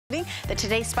The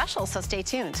Today Special, so stay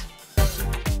tuned.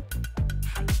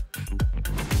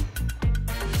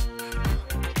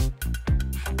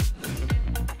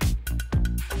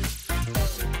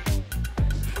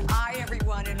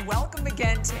 And welcome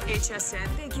again to HSN.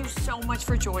 Thank you so much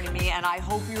for joining me, and I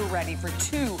hope you're ready for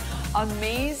 2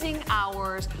 amazing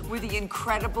hours with the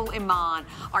incredible Iman.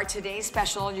 Our today's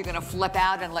special, you're gonna flip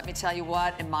out, and let me tell you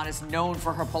what, Iman is known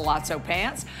for her palazzo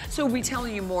pants, so we'll be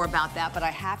telling you more about that, but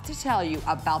I have to tell you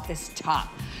about this top.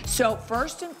 So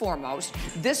first and foremost,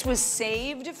 this was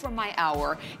saved from my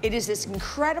hour. It is this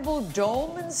incredible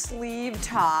dome and sleeve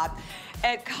top.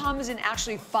 It comes in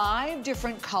actually 5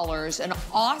 different colors, an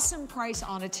awesome price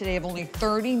on it today of only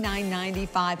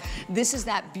 $39.95. This is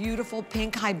that beautiful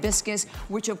pink hibiscus,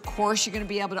 which of course you're gonna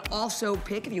be able to also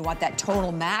pick. If you want that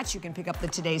total match, you can pick up the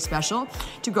Today Special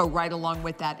to go right along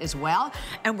with that as well.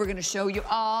 And we're gonna show you,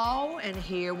 oh, and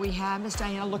here we have Miss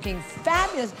Diana looking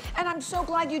fabulous. And I'm so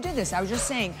glad you did this. I was just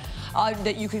saying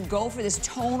that you can go for this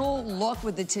tonal look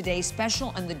with the Today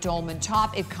Special and the dolman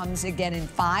top. It comes again in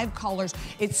 5 colors.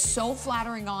 It's so flattering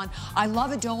on. I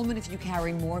love a dolman if you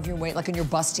carry more of your weight, like in your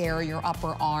bust area, your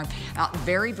upper arm.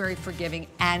 Very, very forgiving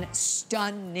and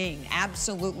stunning.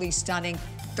 Absolutely stunning.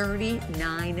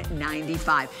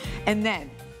 $39.95. And then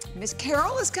Miss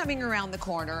Carol is coming around the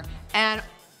corner and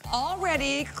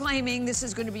already claiming this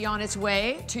is going to be on its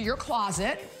way to your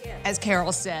closet, as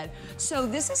Carol said. So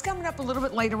this is coming up a little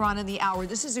bit later on in the hour.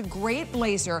 This is a great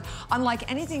blazer, unlike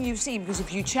anything you've seen, because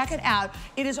if you check it out,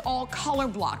 it is all color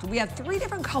blocked. We have 3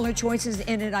 different color choices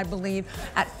in it, I believe,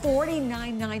 at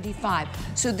 $49.95.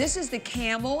 So this is the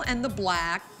camel and the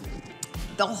black,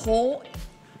 the whole,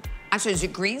 actually, is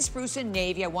it green, spruce, and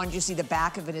navy? I wanted you to see the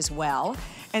back of it as well.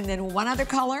 And then one other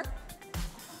color,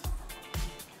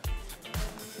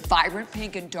 vibrant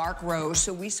pink and dark rose.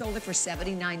 So we sold it for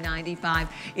 $79.95.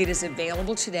 It is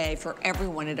available today for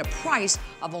everyone at a price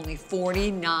of only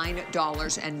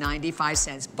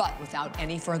 $49.95. But without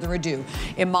any further ado,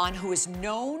 Iman, who is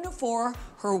known for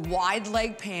her wide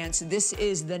leg pants, this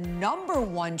is the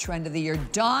 #1 trend of the year,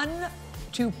 done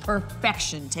to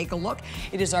perfection. Take a look.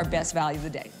 It is our best value of the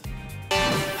day.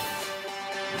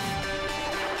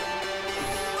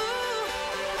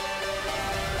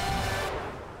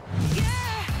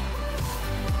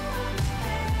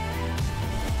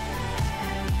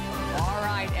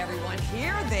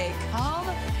 Here they come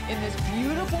in this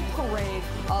beautiful parade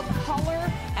of color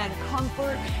and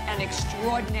comfort and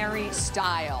extraordinary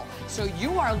style. So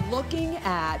you are looking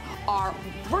at our,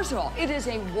 first of all, it is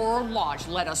a world launch.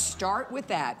 Let us start with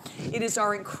that. It is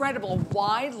our incredible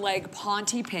wide leg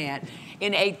ponte pant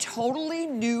in a totally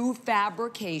new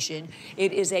fabrication.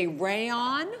 It is a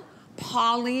rayon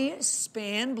poly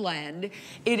span blend.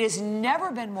 It has never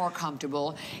been more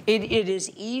comfortable. It is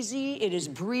easy, it is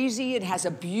breezy, it has a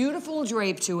beautiful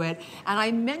drape to it. And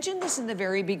I mentioned this in the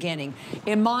very beginning.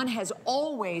 Iman has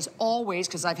always,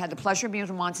 because I've had the pleasure of being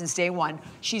with Iman since day one,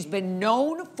 she's been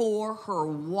known for her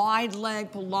wide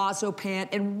leg palazzo pant.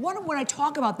 And when I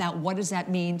talk about that, what does that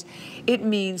mean? It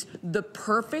means the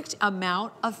perfect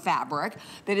amount of fabric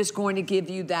that is going to give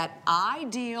you that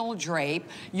ideal drape.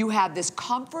 You have this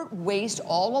comfort waist,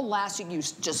 all elastic. You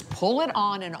just pull it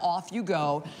on and off you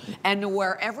go. And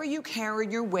wherever you carry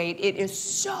your weight, it is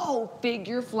so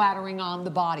figure flattering on the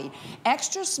body.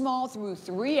 Extra small through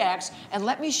 3X. And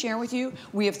let me share with you,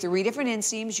 we have 3 different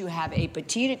inseams. You have a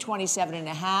petite at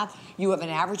 27.5. You have an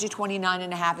average of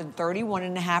 29.5 and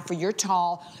 31.5 for your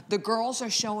tall. The girls are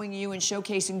showing you and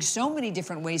showcasing so many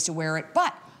different ways to wear it.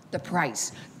 But the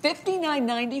price,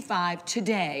 $59.95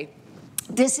 today.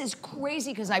 This is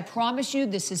crazy because I promise you,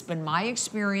 this has been my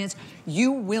experience.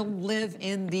 You will live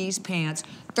in these pants.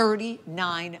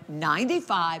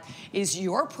 $39.95 is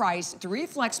your price, 3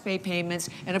 flex pay payments,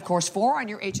 and of course 4 on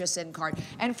your HSN card.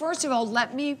 And first of all,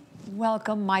 let me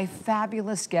welcome my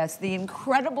fabulous guest, the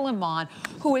incredible Iman,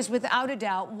 who is without a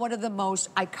doubt one of the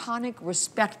most iconic,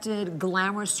 respected,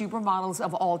 glamorous supermodels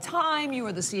of all time. You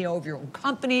are the CEO of your own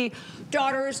company.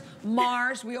 Daughters,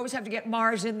 Mars. We always have to get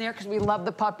Mars in there because we love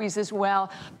the puppies as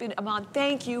well. But Iman,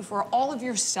 thank you for all of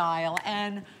your style,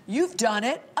 and you've done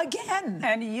it again.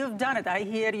 And you've done it. I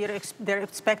hear they're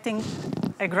expecting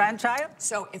a grandchild.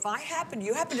 So if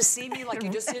you happen to see me like you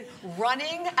just did,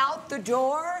 running out the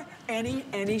door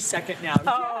any second now.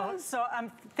 Oh, yes. So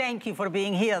thank you for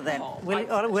being here then. Oh,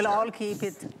 we'll all keep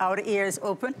our ears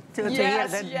open to hear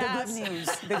the good news.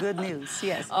 The good news,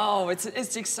 yes. Oh,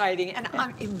 it's exciting. And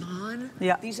Iman,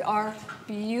 these are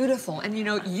beautiful. And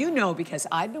you know because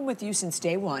I've been with you since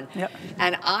day one. Yep.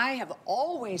 And I have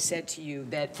always said to you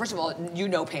that, first of all, you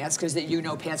know pants, because you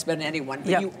know pants better than anyone.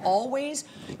 But Yep.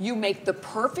 you make the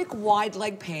perfect wide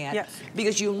leg pant. Yes.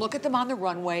 Because you look at them on the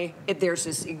runway, there's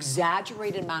this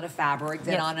exaggerated amount of fabric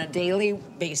that Yes. on a daily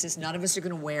basis, none of us are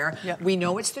going to wear. Yep. We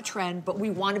know it's the trend, but we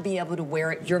want to be able to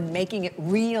wear it. You're making it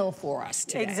real for us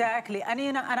today. Exactly. And,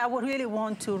 and I would really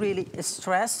want to really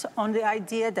stress on the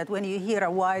idea that when you hear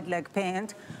a wide leg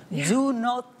pant, do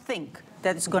not think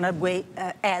that it's going to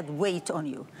add weight on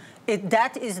you.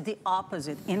 That is the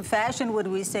opposite. In fashion, what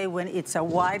we say when it's a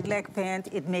wide leg pant,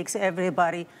 it makes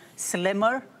everybody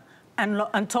slimmer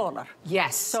and taller.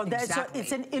 Yes, so exactly. So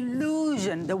it's an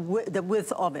illusion. The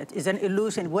width of it is an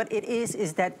illusion. What it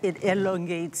is that it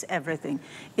elongates everything.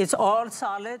 It's all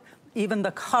solid. Even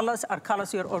the colors are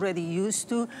colors you're already used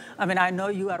to. I mean, I know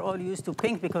you are all used to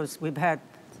pink because we've had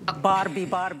Barbie.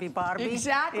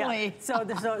 Exactly.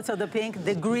 Yeah. So the pink,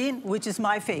 the green, which is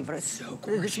my favorite. So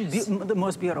gorgeous. The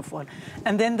most beautiful.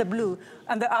 And then the blue.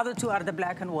 And the other two are the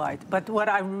black and white. But what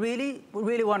I really,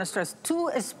 really want to stress,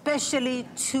 especially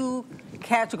two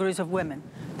categories of women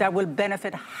that will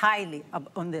benefit highly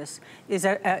on this, is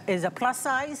a plus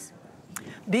size,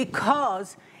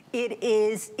 because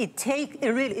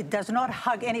it does not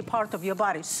hug any part of your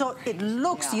body. So it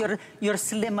looks you're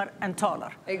slimmer and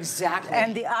taller. Exactly.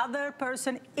 And the other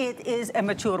person, it is a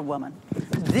mature woman.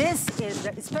 This is,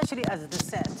 especially as the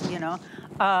set,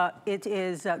 it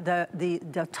is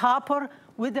the topper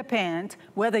with the pant,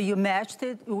 whether you match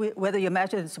it,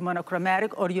 it's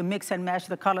monochromatic, or you mix and match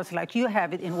the colors like you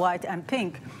have it in white and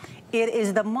pink. It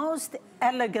is the most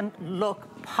elegant look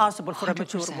possible for 100%. A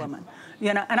mature woman.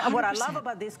 And 100%. What I love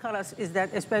about these colors is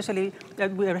that, especially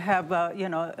that we have,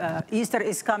 Easter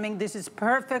is coming. This is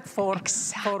perfect for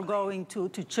going to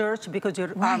church because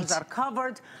your arms are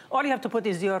covered. All you have to put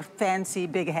is your fancy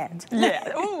big hat.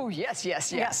 Yeah. Oh, yes.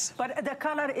 Yeah. But the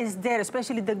color is there,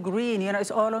 especially the green.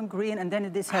 It's all on green, and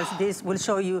then this has this. Will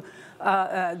show you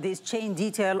this chain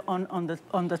detail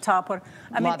on the topper.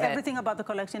 I mean, everything about the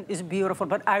collection is beautiful.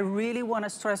 But I really want to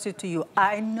stress it to you.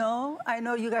 I know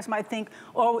you guys might think,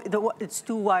 oh, it's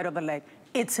too wide of a leg.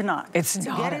 It's not. It's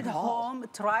not. Get it home,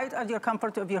 try it at your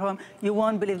comfort of your home. You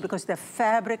won't believe, because the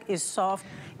fabric is soft,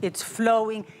 it's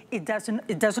flowing, it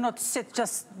does not sit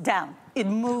just down. It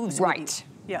moves with you.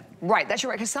 Yeah. Right, that's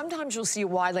right. Because sometimes you'll see a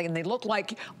wide leg and they look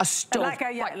like a stove. Like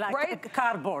a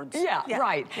cardboard. Yeah,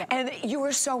 right. Yeah. And you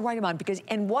were so right, Iman,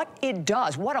 and what it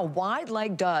does, what a wide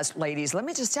leg does, ladies, let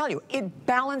me just tell you, it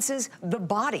balances the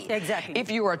body. Exactly.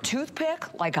 If you're a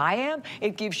toothpick, like I am,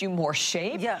 it gives you more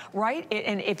shape, right?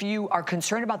 And if you are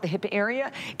concerned about the hip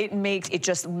area, it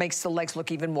just makes the legs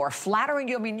look even more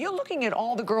flattering. I mean, you're looking at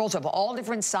all the girls of all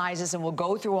different sizes, and we'll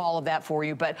go through all of that for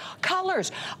you. But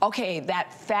colors, okay,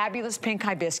 that fabulous pink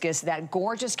hibiscus, that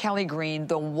gorgeous Kelly green,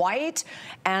 the white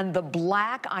and the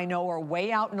black, I know, are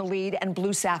way out in the lead, and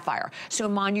blue sapphire. So,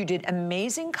 Iman, you did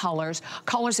amazing colors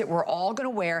that we're all going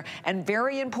to wear. And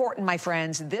very important, my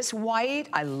friends, this white,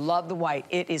 I love the white.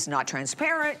 It is not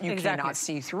transparent. You cannot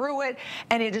see through it.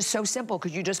 And it is so simple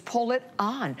because you just pull it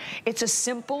on. It's a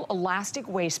simple elastic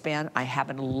waistband. I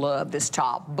happen to love this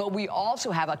top. But we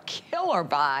also have a killer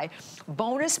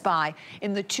bonus buy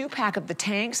in the 2-pack of the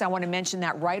tanks. I want to mention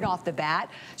that right off the bat,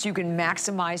 so you can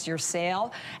maximize your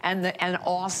sale. And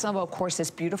also, of course, this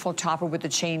beautiful topper with the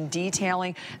chain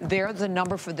detailing. There's the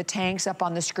number for the tanks up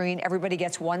on the screen. Everybody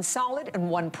gets one solid and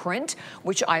one print,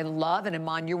 which I love. And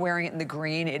Iman, you're wearing it in the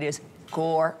green. It is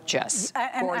gorgeous.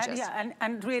 Gorgeous.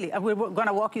 And really, we're going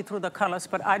to walk you through the colors,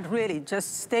 but I'd really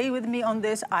just stay with me on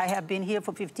this. I have been here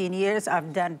for 15 years.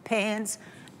 I've done pants,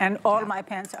 and all my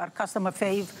pants are customer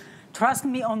fave. Trust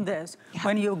me on this.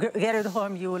 When you get it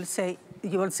home, you will say,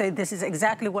 this is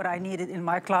exactly what I needed in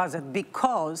my closet,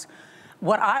 because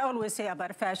what I always say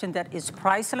about fashion that is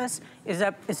priceless is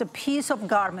a piece of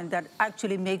garment that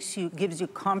actually gives you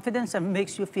confidence and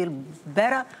makes you feel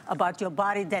better about your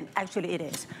body than actually it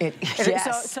is.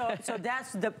 Yes. So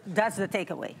that's the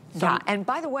takeaway. Yeah, and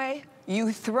by the way,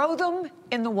 you throw them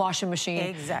in the washing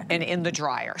machine and in the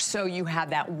dryer. So you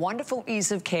have that wonderful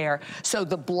ease of care. So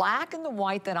the black and the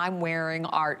white that I'm wearing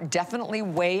are definitely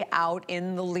way out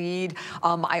in the lead.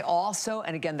 I also,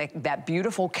 and again, that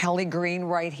beautiful Kelly green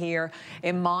right here.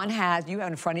 Iman you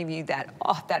have in front of you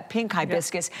that pink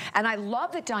hibiscus. And I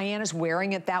love that Diana's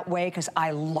wearing it that way, because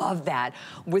I love that.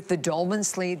 With the dolman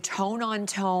sleeve, tone on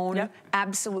tone,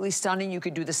 absolutely stunning. You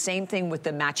could do the same thing with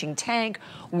the matching tank,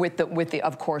 with the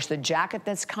of course, the jacket jacket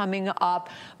that's coming up,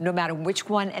 no matter which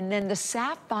one. And then the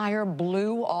sapphire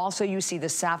blue, also you see the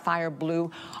sapphire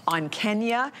blue on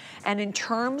Kenya. And in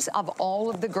terms of all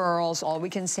of the girls, all we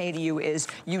can say to you is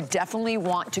you definitely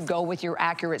want to go with your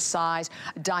accurate size.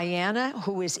 Diana,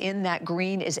 who is in that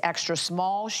green, is extra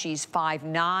small. She's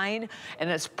 5'9", and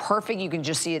it's perfect. You can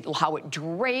just see it, how it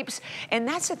drapes. And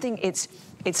that's the thing,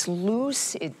 it's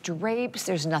loose, it drapes,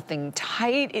 there's nothing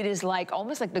tight. It is like,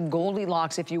 almost like the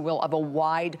Goldilocks, if you will, of a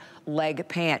wide leg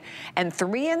pant. And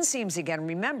 3 inseams again,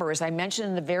 remember, as I mentioned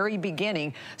in the very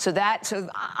beginning, so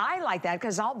I like that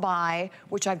because I'll buy,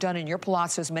 which I've done in your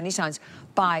palazzos many times,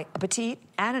 buy a petite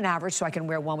and an average so I can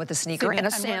wear one with a sneaker and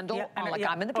a sandal, like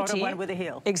I'm in the petite. Or one with a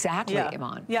heel. Exactly,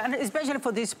 Iman. Yeah, and especially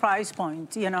for this price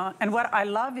point, you know. And what I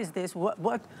love is this,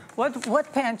 what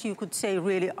pant you could say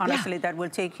really honestly that will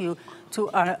take you to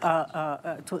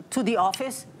the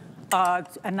office,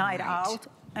 a night out,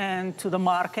 and to the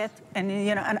market, and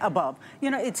you know, and above.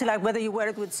 You know, it's like whether you wear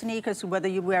it with sneakers, whether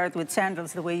you wear it with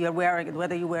sandals, the way you're wearing it,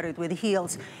 whether you wear it with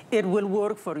heels, it will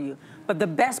work for you. But the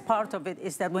best part of it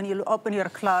is that when you open your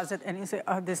closet and you say,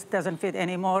 oh, this doesn't fit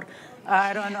anymore,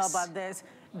 I don't know about this,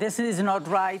 this is not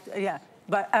right,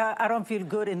 but I don't feel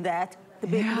good in that.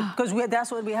 Because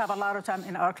that's what we have a lot of time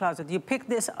in our closet. You pick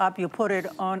this up, you put it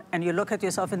on, and you look at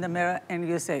yourself in the mirror and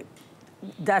you say,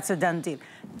 that's a done deal.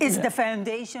 It's the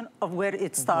foundation of where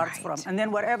it starts from. And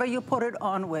then whatever you put it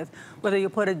on with, whether you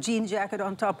put a jean jacket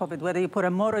on top of it, whether you put a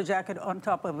motor jacket on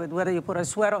top of it, whether you put a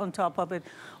sweater on top of it,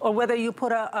 or whether you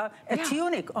put a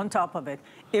tunic on top of it,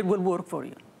 it will work for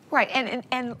you. Right,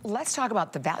 and let's talk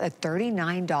about the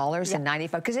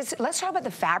 $39.95, because let's talk about the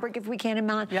fabric if we can,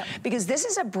 Iman, because this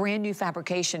is a brand new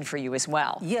fabrication for you as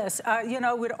well. Yes, you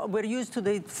know, we're used to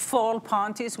the fall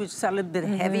panties, which is a little bit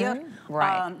heavier.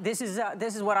 Right. This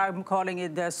is what I'm calling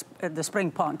it the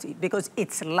spring panty, because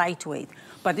it's lightweight,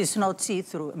 but it's not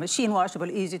see-through. Machine washable,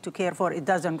 easy to care for, it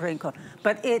doesn't wrinkle,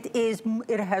 but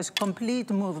it has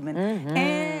complete movement.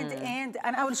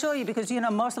 And I will show you, because you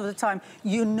know, most of the time,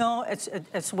 you know, it's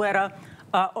a sweater you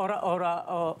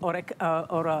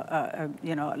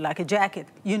know, like a jacket.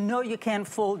 You know you can't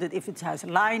fold it if it has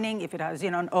lining, if it has,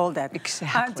 you know, and all that.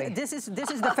 Exactly. And this is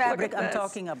the fabric I'm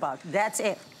talking about. That's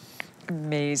it.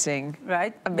 Amazing.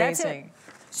 Right? Amazing.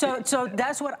 That's it. So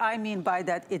that's what I mean by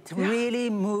that. It really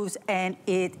moves, and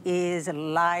it is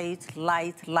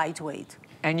lightweight.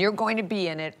 And you're going to be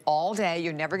in it all day.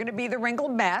 You're never going to be the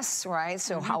wrinkled mess, right?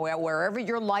 So wherever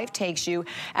your life takes you.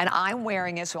 And I'm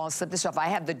wearing it, so I'll slip this off. I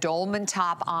have the Dolman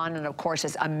top on, and of course,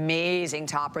 this amazing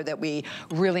topper that we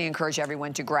really encourage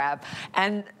everyone to grab.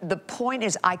 And the point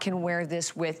is, I can wear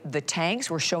this with the tanks.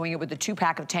 We're showing it with the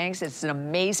 2-pack of tanks. It's an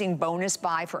amazing bonus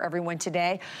buy for everyone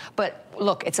today. But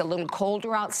look, it's a little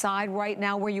colder outside right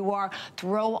now where you are.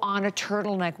 Throw on a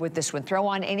turtleneck with this one. Throw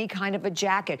on any kind of a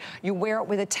jacket. You wear it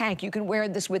with a tank. You can wear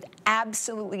this with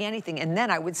absolutely anything. And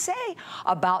then I would say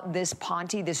about this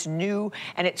ponte, this new,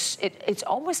 and it's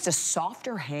almost a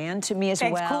softer hand to me as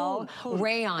well. Cool.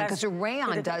 Rayon, because the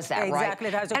rayon does that, exactly,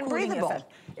 right? It has a and cooling breathable.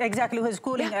 Effect. Exactly, it has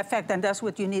cooling effect, and that's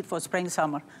what you need for spring,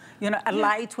 summer. You know, a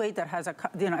lightweight that has a,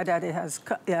 you know, that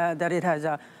it has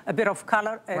a bit of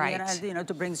color, you know,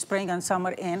 to bring spring and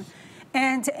summer in.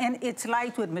 And it's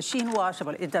lightweight, machine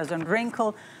washable. It doesn't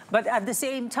wrinkle, but at the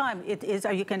same time, it is.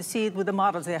 You can see it with the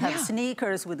models. They have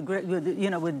sneakers with you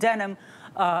know, with denim.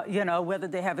 You know, whether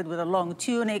they have it with a long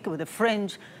tunic, with a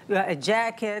fringe, a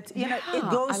jacket. You know, it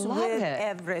goes with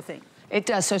everything. It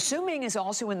does. So Su Ming is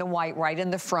also in the white right in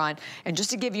the front. And just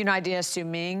to give you an idea, Su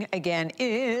Ming, again,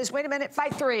 is, wait a minute,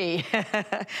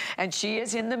 5'3". And she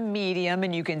is in the medium,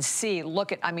 and you can see,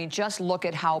 look at, I mean, just look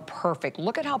at how perfect.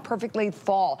 Look at how perfectly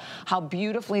fall, how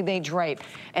beautifully they drape.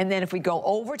 And then if we go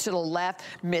over to the left,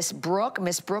 Miss Brooke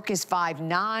is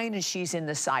 5'9", and she's in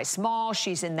the size small.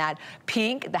 She's in that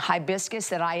pink, the hibiscus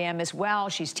that I am as well.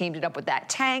 She's teamed it up with that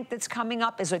tank that's coming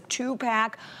up as a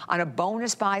 2-pack on a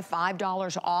bonus buy,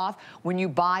 $5 off. When you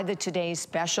buy the today's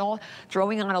special,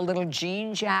 throwing on a little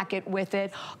jean jacket with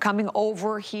it, coming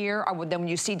over here, then when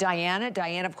you see Diana,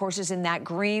 of course, is in that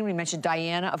green. We mentioned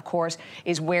Diana, of course,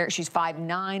 is where she's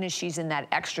 5'9", and she's in that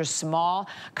extra small.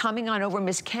 Coming on over,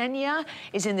 Miss Kenya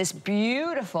is in this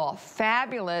beautiful,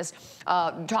 fabulous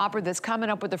topper that's coming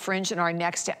up with the fringe in our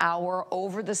next hour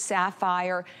over the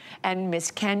sapphire. And Miss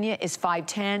Kenya is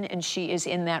 5'10", and she is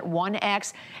in that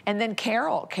 1X. And then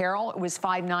Carol was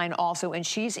 5'9" also, and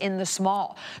she's in the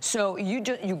small. So you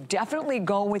definitely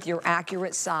go with your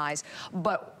accurate size,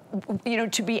 but you know,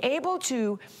 to be able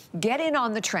to get in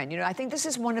on the trend, you know, I think this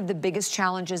is one of the biggest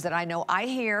challenges that I know I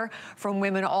hear from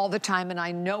women all the time, and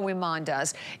I know Iman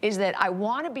does, is that I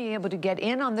want to be able to get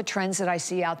in on the trends that I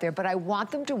see out there, but I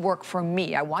want them to work for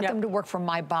me. I want them to work for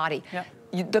my body.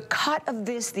 The cut of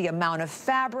this, the amount of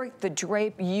fabric, the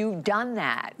drape, you've done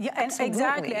that. Yeah, and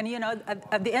exactly. And you know,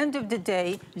 at the end of the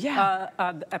day,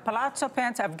 palazzo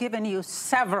pants, I've given you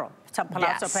several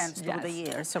palazzo pants through the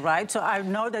years, right? So I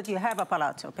know that you have a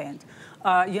palazzo pant.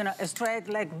 You know, a straight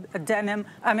leg denim,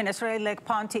 a straight leg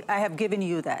panty, I have given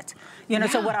you that. You know,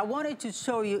 so what I wanted to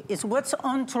show you is what's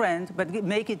on trend, but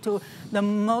make it to the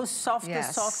most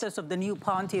softest of the new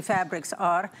panty fabrics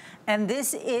are. And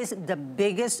this is the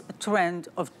biggest trend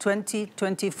of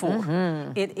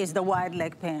 2024. It is the wide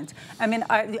leg pant. I mean,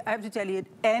 I have to tell you,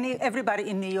 everybody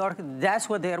in New York, that's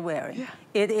what they're wearing.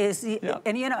 It is,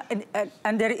 and you know,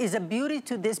 and there is a beauty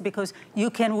to this because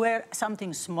you can wear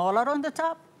something smaller on the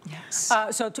top.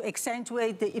 So to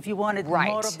accentuate, if you wanted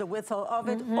more of the width of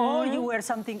it, or you wear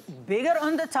something bigger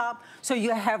on the top, so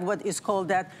you have what is called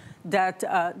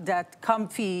that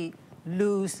comfy,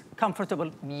 loose,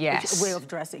 comfortable way of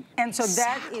dressing. And so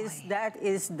that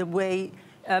is the way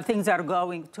things are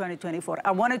going 2024.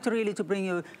 I wanted to really bring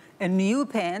you a new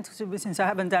pant, since I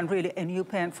haven't done really a new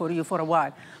pant for you for a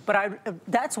while. But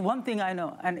that's one thing I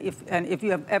know. And if you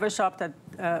have ever shopped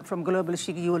at from Global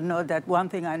Chic, you will know that one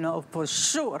thing I know for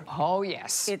sure. Oh,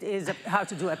 yes. It is how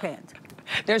to do a pant.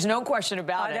 There's no question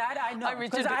about it. That I know,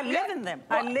 because I live in them.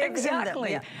 Well, I live in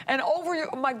them.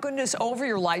 And my goodness, over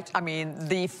your life, I mean,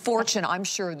 the fortune I'm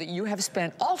sure that you have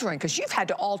spent altering, because you've had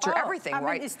to alter everything, right?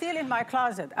 I mean, it's still in my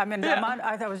closet. I mean, the amount,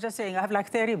 I was just saying, I have like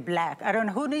 30 black. I don't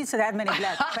know who needs that many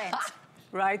black pants,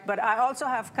 right? But I also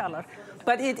have color.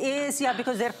 But it is,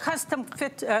 because they're custom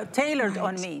fit, tailored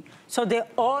on me. So they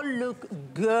all look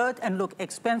good and look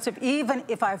expensive, even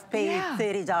if I've paid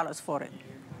 $30 for it.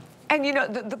 And you know,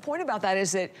 the point about that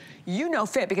is that you know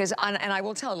fit, because, and I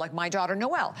will tell you, like my daughter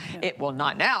Noelle, it will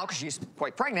not now because she's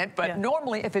quite pregnant, but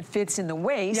normally if it fits in the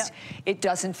waist, it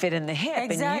doesn't fit in the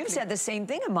hip. And you said the same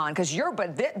thing, Iman, because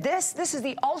this is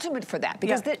the ultimate for that,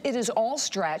 because it is all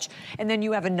stretch, and then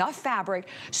you have enough fabric,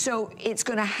 so it's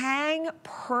going to hang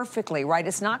perfectly, right?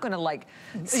 It's not going to like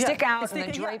stick out and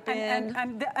then drape in.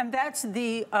 And that's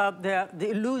the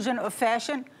illusion of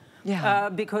fashion.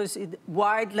 Because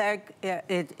wide leg,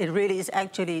 it really is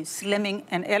actually slimming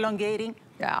and elongating.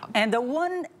 And the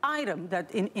one item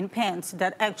that in pants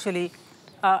that actually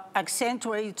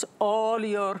accentuates all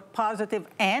your positive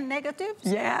and negatives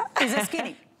is a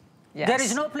skinny. There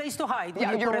is no place to hide.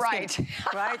 You're right.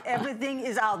 Right? Everything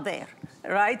is out there,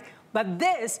 right? But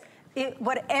this,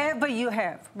 whatever you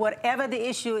have, whatever the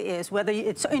issue is, whether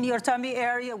it's in your tummy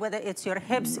area, whether it's your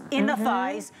hips, inner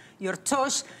thighs, your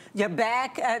tush, your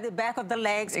back, the back of the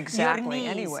legs, your knees,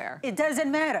 anywhere. It doesn't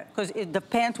matter, because the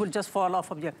pant will just fall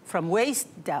off of you from waist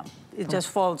down. It just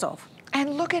falls off.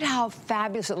 And look at how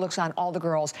fabulous it looks on all the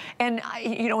girls. And,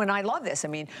 you know, and I love this. I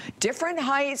mean, different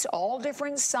heights, all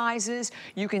different sizes.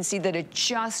 You can see that it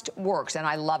just works. And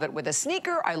I love it with a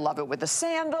sneaker. I love it with a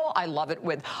sandal. I love it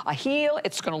with a heel.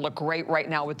 It's going to look great right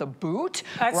now with a boot.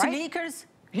 Sneakers.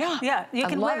 Yeah, you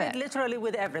can wear it literally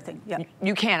with everything.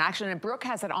 You can, actually, and Brooke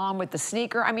has it on with the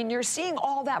sneaker. I mean, you're seeing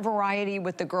all that variety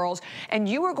with the girls, and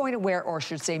you are going to wear, or I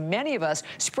should say many of us,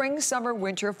 spring, summer,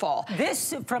 winter, fall.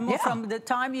 This, from the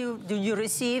time you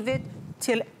receive it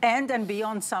till end and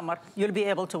beyond summer, you'll be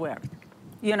able to wear it.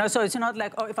 You know, so it's not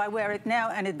like, oh, if I wear it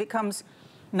now and it becomes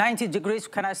 90 degrees,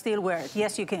 can I still wear it?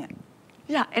 Yes, you can.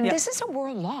 Yeah, and this is a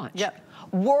world launch.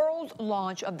 World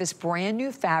launch of this brand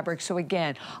new fabric. So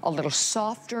again, a little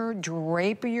softer,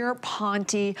 drapier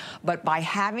panty, but by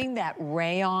having that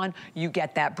rayon, you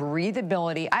get that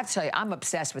breathability. I have to tell you, I'm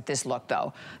obsessed with this look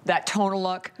though. That tonal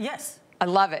look. Yes. I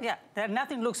love it. Yeah,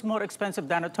 nothing looks more expensive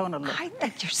than a tonal look.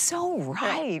 You're so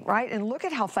right, right? And look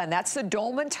at how fun. That's the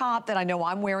dolman top that I know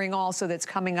I'm wearing also that's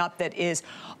coming up that is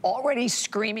already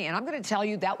screaming. And I'm going to tell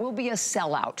you, that will be a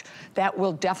sellout. That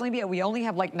will definitely be, we only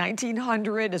have like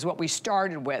 1,900 is what we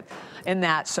started with in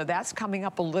that. So that's coming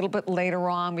up a little bit later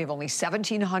on. We have only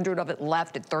 1,700 of it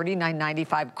left at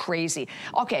 $39.95. Crazy.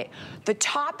 Okay, the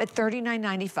top at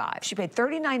 $39.95. She paid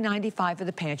 $39.95 for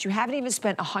the pants. You haven't even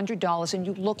spent $100 and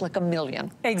you look like a million.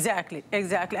 Exactly.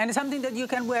 And it's something that you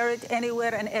can wear it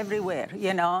anywhere and everywhere,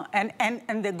 you know. And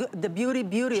the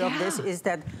beauty of this is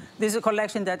that this is a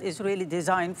collection that is really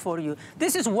designed for you.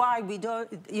 This is why we don't,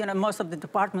 you know, most of the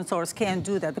department stores can't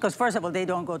do that, because first of all, they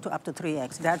don't go to up to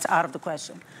 3X. That's out of the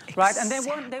question, right? And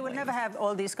they will never have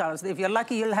all these colors. If you're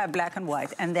lucky, you'll have black and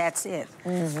white, and that's it.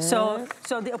 So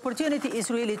the opportunity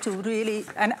is really to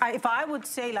and if I would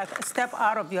say, like, step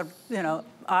out of your, you know,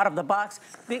 out of the box,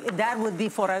 that would be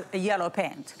for a yellow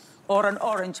pant, or an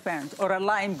orange pant, or a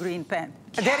lime green pant.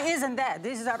 Yes. There isn't that.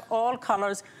 These are all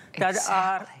colors that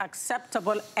are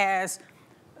acceptable as,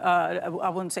 I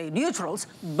wouldn't say neutrals,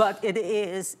 but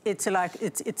it's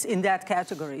in that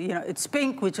category. You know, it's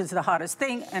pink, which is the hottest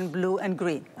thing, and blue and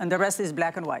green, and the rest is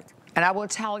black and white. And I will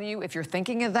tell you, if you're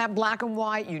thinking of that black and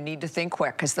white, you need to think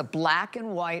quick, because the black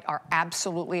and white are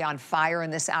absolutely on fire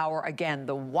in this hour. Again,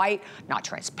 the white, not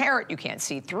transparent, you can't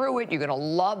see through it. You're gonna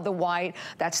love the white.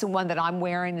 That's the one that I'm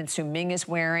wearing and Su Ming is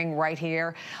wearing right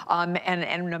here.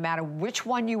 And no matter which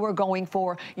one you are going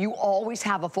for, you always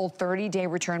have a full 30-day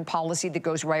return policy that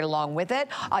goes right along with it.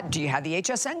 Do you have the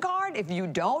HSN card? If you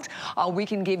don't,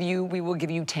 we will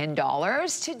give you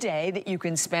 $10 today that you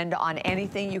can spend on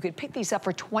anything. You could pick these up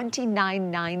for $29.95.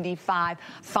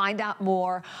 Find out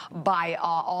more by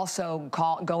also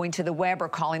going to the web or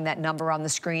calling that number on the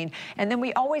screen. And then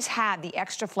we always have the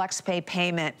extra flex pay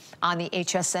payment on the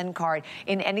HSN card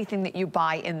in anything that you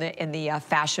buy in the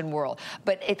fashion world.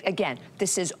 But again,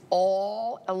 this is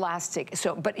all elastic.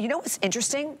 So, but you know what's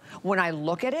interesting? When I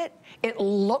look at it, it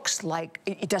looks like,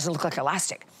 it doesn't look like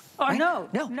elastic. Oh, right? no.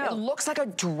 It looks like a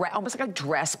dress, almost like a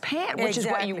dress pant, which is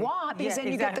what you want, because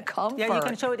then you get the comfort. Yeah, you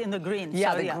can show it in the green.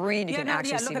 Yeah, so, the green you can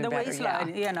actually see even better. Look at the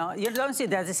waistline, you know, you don't see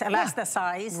that, it's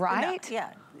elasticized. Right?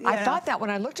 Yeah. I thought that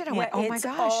when I looked at it, I went, oh my gosh. It's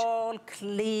all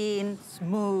clean,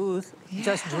 smooth,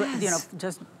 just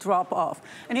drop off.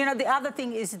 And you know, the other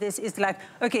thing is this, is like,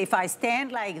 okay, if I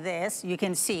stand like this, you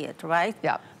can see it, right?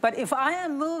 Yeah. But if I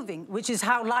am moving, which is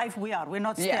how live we are, we're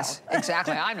not still. Yes,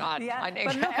 exactly, I'm not. Yeah.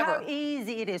 But look how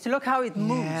easy it is. Look how it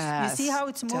moves. Yes, you see how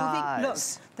it's moving?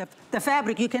 does. Look, the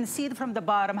fabric, you can see it from the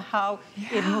bottom how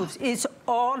it moves. It's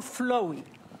all flowy,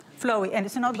 and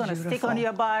it's not going to stick on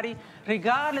your body,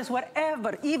 regardless,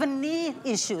 whatever, even knee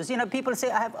issues. You know, people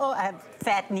say, I have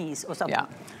fat knees or something. Yeah.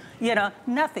 You know,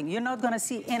 nothing. You're not going to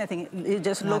see anything. It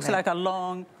just looks like a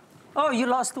long, oh, you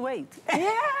lost weight.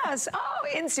 Yes. Oh,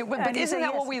 instant. But isn't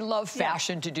that what we love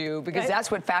fashion to do? Because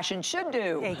that's what fashion should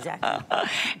do. Exactly.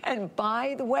 And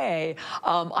by the way,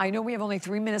 I know we have only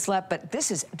 3 minutes left, but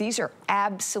these are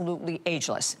absolutely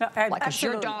ageless. Like as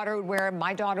your daughter would wear them,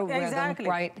 my daughter would wear them,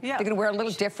 right? Yeah. They're going to wear a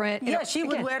little different. Yeah, she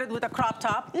would wear it with a crop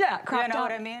top. Yeah, crop top. You know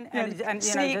what I mean? And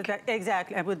you know,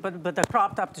 exactly. And but the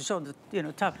crop top to show the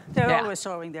top. They're always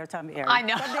showing their tummy area. I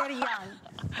know. But they're young.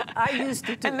 I used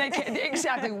to. And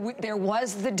exactly. There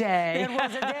was the day. There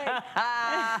was a day.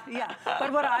 Yeah.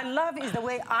 But what I love is the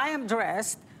way I am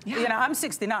dressed. Yeah. You know, I'm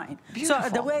 69. Beautiful. So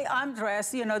the way I'm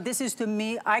dressed, you know, this is to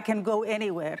me, I can go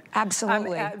anywhere.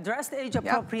 Absolutely. I'm dressed age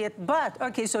appropriate, but,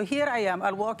 okay, so here I am.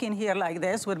 I'll walk in here like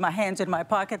this with my hands in my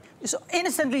pocket. It's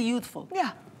instantly youthful.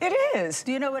 Yeah, it is.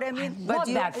 Do you know what I mean? I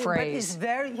love that phrase.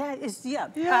 But it's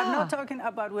very, I'm not talking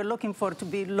about we're looking for to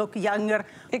look younger,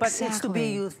 but it's to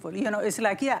be youthful. You know, it's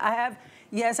like,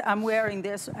 yes, I'm wearing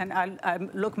this and I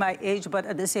look my age, but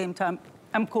at the same time,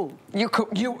 I'm cool. You're cool.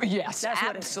 Yes,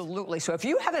 absolutely. So if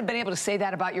you haven't been able to say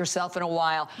that about yourself in a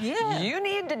while, you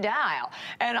need to dial.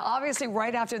 And obviously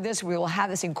right after this, we will have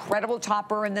this incredible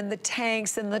topper and then the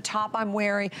tanks and the top I'm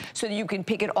wearing so that you can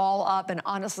pick it all up. And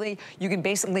honestly, you can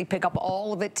basically pick up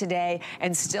all of it today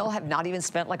and still have not even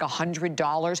spent like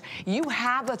 $100. You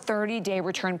have a 30-day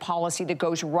return policy that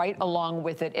goes right along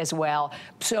with it as well.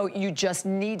 So you just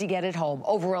need to get it home.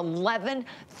 Over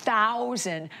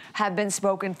 11,000 have been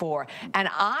spoken for. And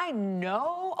I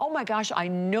know, oh my gosh, I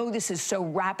know this is so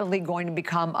rapidly going to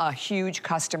become a huge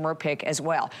customer pick as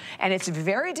well. And it's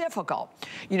very difficult.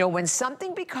 You know, when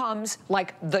something becomes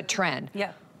like the trend,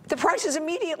 the price is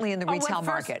immediately in the retail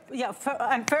market. Yeah,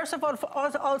 and first of all,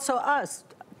 also us.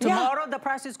 Tomorrow the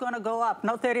price is going to go up,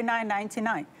 not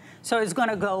 $39.99. So it's going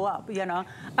to go up, you know.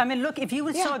 I mean, look, if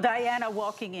you saw Diana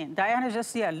walking in, Diana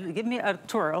just, give me a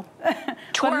twirl.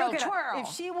 Twirl.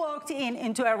 If she walked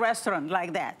into a restaurant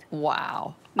like that.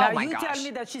 Wow. Now, you tell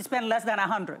me that she spent less than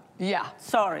 100. Yeah.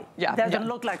 Sorry. Yeah. It doesn't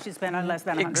look like she spent less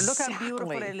than 100. Look how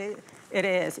beautiful it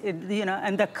is. You know,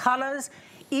 and the colors,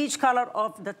 each color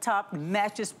of the top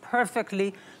matches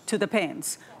perfectly to the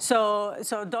pants. So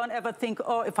don't ever think,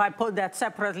 oh, if I put that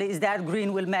separately, is that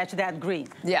green will match that green.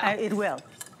 Yeah. It will.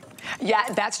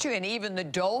 Yeah, that's true. And even the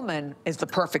dolman is the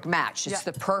perfect match. It's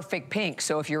the perfect pink.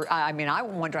 So if you're, I mean, I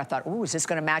wonder, I thought, ooh, is this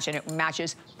going to match? And it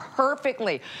matches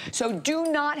perfectly. So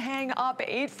do not hang up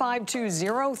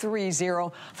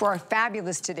 852-030 for our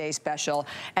fabulous Today special.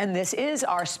 And this is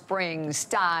our spring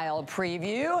style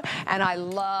preview. And I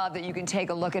love that you can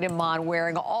take a look at Iman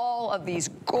wearing all of these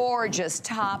gorgeous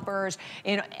toppers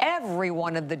in every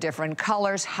one of the different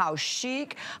colors. How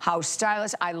chic, how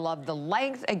stylish. I love the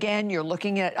length. Again, you're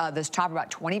looking at this top,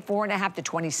 about 24.5 to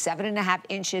 27.5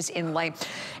 inches in length.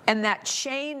 And that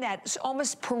chain, that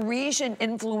almost Parisian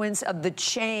influence of the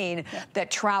chain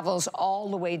that travels all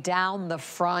the way down the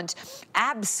front,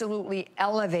 absolutely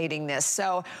elevating this.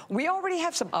 So we already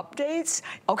have some updates.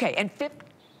 Okay, and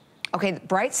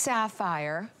bright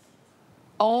sapphire.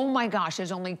 Oh my gosh,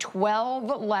 there's only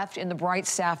 12 left in the bright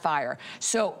sapphire.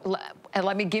 So, and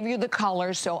let me give you the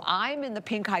colors. So I'm in the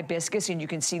pink hibiscus, and you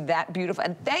can see that beautiful.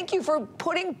 And thank you for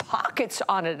putting pockets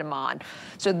on it, Iman.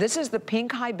 So this is the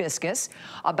pink hibiscus,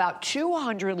 about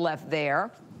 200 left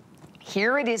there.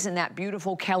 Here it is in that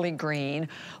beautiful Kelly green.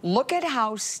 Look at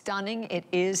how stunning it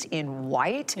is in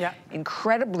white. Yeah.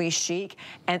 Incredibly chic.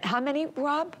 And how many,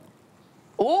 Rob?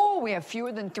 Oh, we have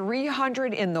fewer than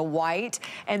 300 in the white,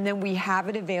 and then we have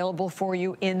it available for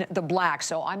you in the black.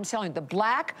 So I'm telling you, the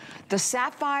black, the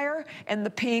sapphire, and the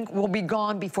pink will be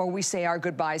gone before we say our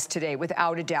goodbyes today,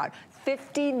 without a doubt.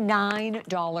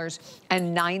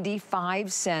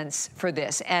 $59.95 for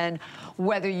this. And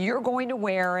whether you're going to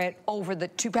wear it over the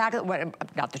two-pack,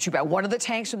 not the two-pack, one of the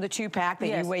tanks from the two-pack,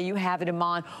 the way you have it,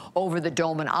 Iman, over the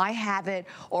dome, and I have it,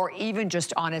 or even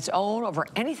just on its own, over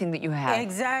anything that you have.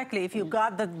 Exactly. If you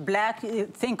got the black,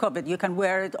 think of it, you can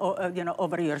wear it, you know,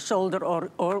 over your shoulder, or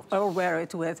wear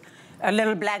it with a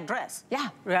little black dress. Yeah.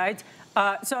 Right?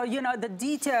 So, you know, the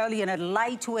detail, you know,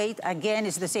 lightweight, again,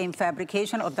 is the same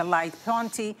fabrication of the light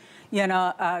ponte, you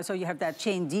know, so you have that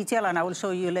chain detail, and I will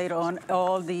show you later on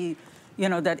all the, you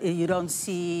know, that you don't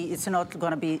see, it's not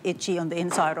going to be itchy on the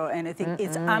inside or anything.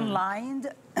 It's unlined,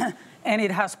 and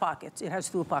it has pockets. It has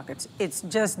 2 pockets. It's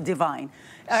just divine.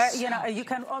 You know, you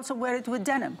can also wear it with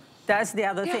denim. That's the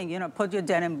other thing, you know, put your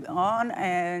denim on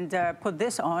and put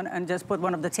this on and just put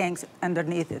one of the tanks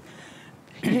underneath it.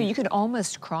 You know, you could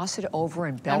almost cross it over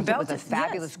and belt it with a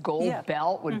fabulous gold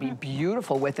belt. Would be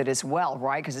beautiful with it as well,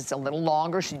 right? Because it's a little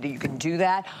longer, so you can do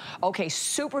that. Okay,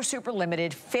 super, super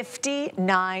limited,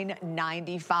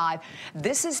 $59.95.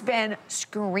 This has been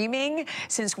screaming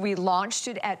since we launched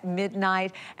it at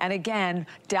midnight. And again,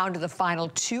 down to the final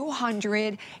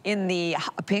 200 in the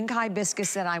pink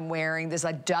hibiscus that I'm wearing. There's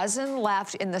a dozen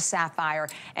left in the sapphire.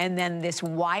 And then this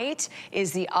white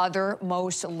is the other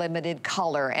most limited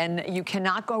color. And you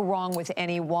cannot go wrong with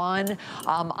any one.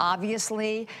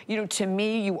 Obviously, you know, to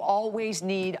me, you always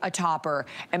need a topper,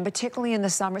 and particularly in the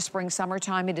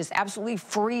summertime, it is absolutely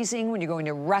freezing when you're going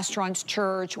to restaurants,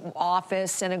 church,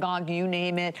 office, synagogue, you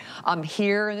name it. I'm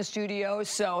here in the studio,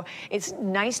 so it's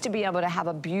nice to be able to have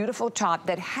a beautiful top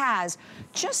that has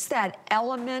just that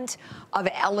element of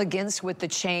elegance with the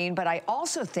chain, but I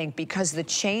also think because the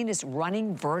chain is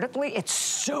running vertically, it's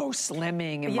so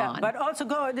slimming, Iman. Yeah, but also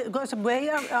goes way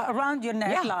around your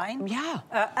neckline.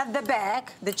 At the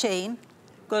back, the chain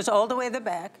goes all the way at the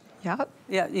back. Yeah,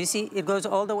 you see, it goes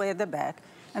all the way at the back.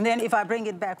 And then if I bring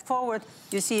it back forward,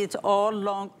 you see it's all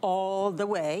long all the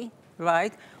way,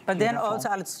 right? But then also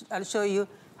I'll show you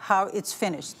how it's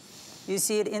finished. You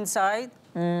see it inside?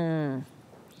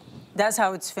 That's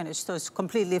how it's finished. So it's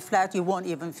completely flat. You won't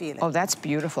even feel it. Oh, that's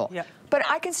beautiful. Yeah. But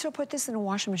I can still put this in a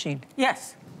washing machine.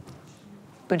 Yes.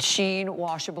 Machine,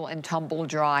 washable, and tumble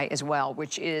dry as well,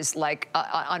 which is like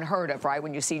unheard of, right?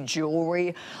 When you see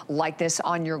jewelry like this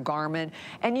on your garment.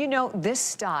 And you know, this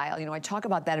style, you know, I talk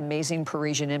about that amazing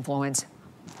Parisian influence.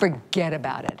 Forget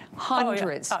about it.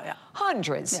 Hundreds,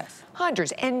 hundreds,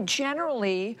 hundreds. And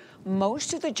generally,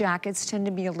 most of the jackets tend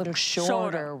to be a little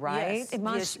shorter, right? Yes,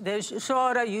 yes. They're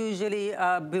shorter, usually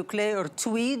boucle or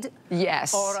tweed.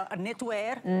 Yes. Or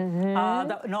knitwear.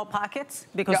 No pockets,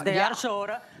 because they are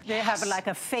shorter. They have like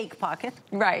a fake pocket.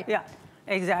 Right. Yeah.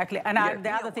 Exactly. And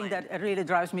the other thing that really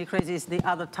drives me crazy is the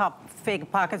other top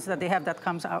fake pockets that they have that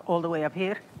comes out all the way up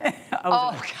here.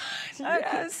 Oh, God.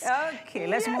 Yes. Okay,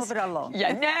 let's move it along.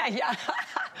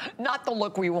 Not the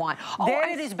look we want. There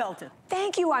it is belted.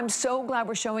 Thank you. I'm so glad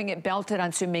we're showing it belted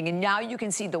on Suming. And now you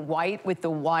can see the white with the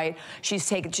white. She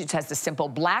has the simple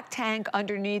black tank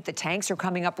underneath. The tanks are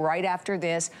coming up right after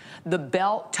this. The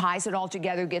belt ties it all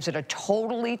together, gives it a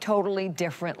totally, totally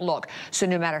different look. So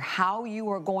no matter how you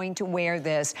are going to wear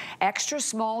this, extra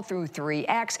small through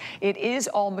 3X, it is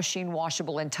all machine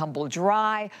washable and tumble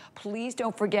dry. Please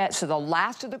don't forget, so the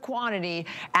last of the quantity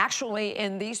actually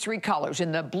in these 3 colors,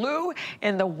 in the blue,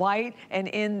 in the white, and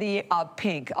in the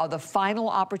pink, are the final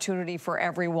opportunity for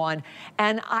everyone.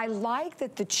 And I like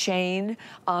that the chain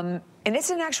And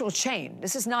it's an actual chain.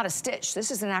 This is not a stitch.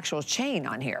 This is an actual chain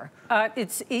on here.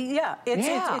 It's you know,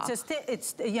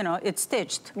 it's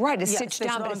stitched. Right, it's stitched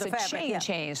stitched down, but it's a fabric,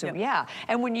 chain. So yeah.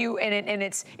 And when you and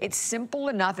it's simple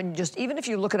enough, and just even if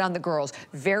you look it on the girls,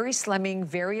 very slimming,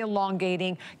 very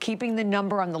elongating, keeping the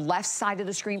number on the left side of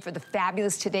the screen for the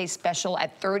fabulous Today Special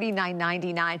at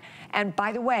 $39.99. And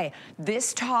by the way,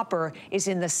 this topper is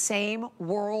in the same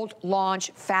world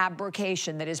launch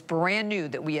fabrication that is brand new,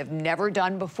 that we have never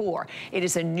done before. It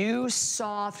is a new,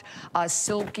 soft,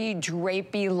 silky,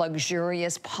 drapey,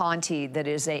 luxurious ponte that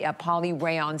is a poly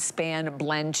rayon span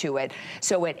blend to it.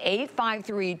 So at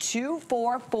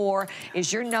 853-244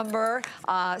 is your number.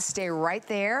 Stay right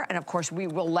there. And of course, we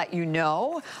will let you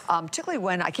know, particularly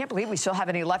when, I can't believe we still have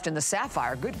any left in the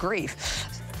sapphire. Good grief.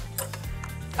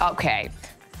 Okay.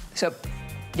 So,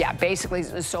 yeah, basically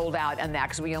it's sold out on that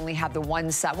because we only have the one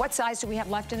size. What size do we have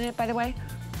left in it, by the way?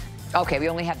 Okay, we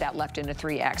only have that left in a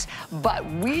 3X. But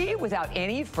we, without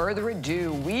any further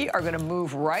ado, we are gonna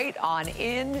move right on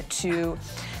into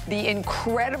the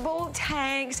incredible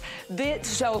tanks.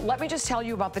 So let me just tell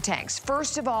you about the tanks.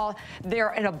 First of all, they're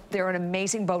an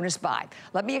amazing bonus buy.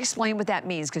 Let me explain what that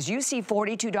means, because you see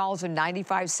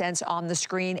 $42.95 on the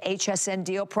screen, HSN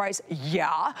deal price.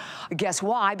 Yeah, guess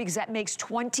why? Because that makes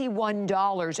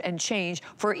 $21 and change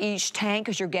for each tank,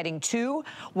 because you're getting two.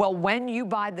 Well, when you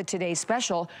buy the Today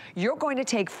Special, you're going to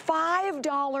take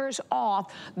 $5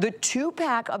 off the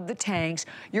 2-pack of the tanks.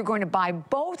 You're going to buy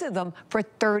both of them for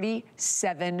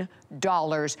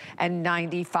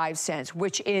 $37.95,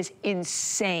 which is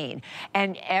insane.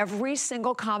 And every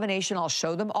single combination, I'll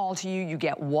show them all to you. You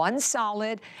get one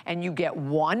solid and you get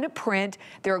one print.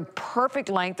 They're perfect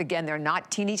length. Again, they're not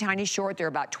teeny tiny short. They're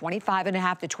about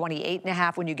 25.5 to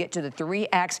 28.5 when you get to the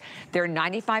 3X. They're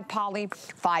 95 poly,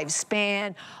 5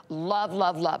 span. Love,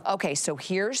 love, love. Okay, so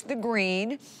here's the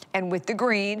green. And with the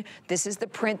green, this is the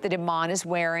print that Iman is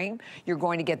wearing. You're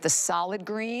going to get the solid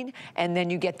green, and then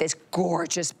you get this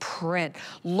gorgeous print.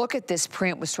 Look at this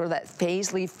print with sort of that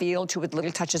paisley feel to it,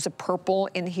 little touches of purple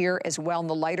in here as well, and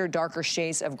the lighter, darker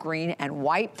shades of green and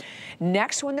white.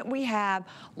 Next one that we have,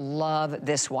 love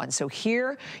this one. So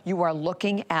here you are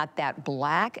looking at that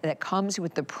black that comes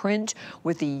with the print,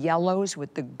 with the yellows,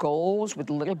 with the golds, with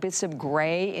little bits of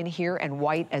gray in here and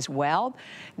white as well.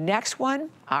 Next one,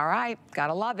 all right,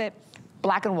 gotta love it.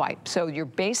 Black and white. So your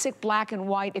basic black and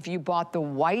white, if you bought the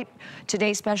white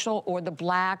Today Special or the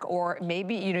black, or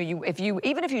maybe, you know,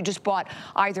 even if you just bought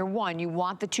either one, you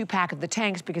want the 2-pack of the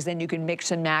tanks, because then you can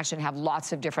mix and match and have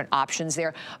lots of different options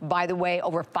there. By the way,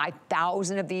 over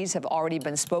 5,000 of these have already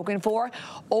been spoken for.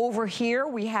 Over here,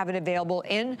 we have it available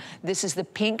in, this is the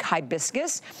pink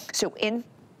hibiscus. So in,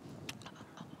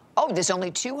 oh, there's only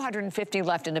 250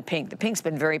 left in the pink. The pink's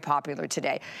been very popular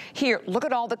today. Here, look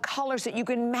at all the colors that you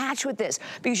can match with this,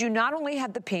 because you not only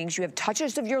have the pinks, you have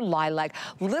touches of your lilac,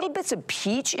 little bits of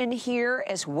peach in here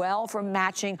as well for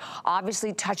matching,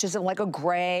 obviously touches of like a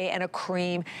gray and a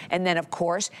cream, and then of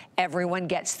course, everyone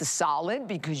gets the solid,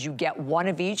 because you get one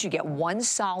of each. You get one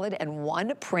solid and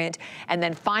one print, and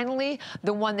then finally,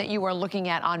 the one that you are looking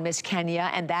at on Miss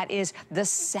Kenya, and that is the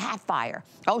sapphire.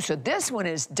 Oh, so this one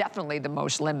is definitely the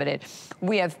most limited.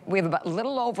 We have about a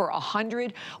little over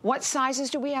 100. What sizes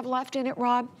do we have left in it,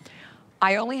 Rob?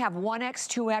 I only have 1X,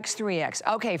 2X, 3X.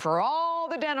 Okay, for all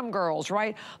the denim girls,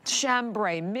 right?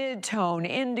 Chambray, mid-tone,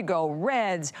 indigo,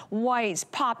 reds, whites,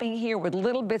 popping here with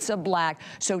little bits of black.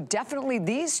 So definitely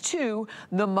these two,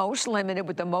 the most limited,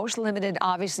 with the most limited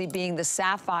obviously being the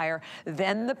sapphire,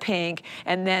 then the pink,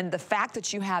 and then the fact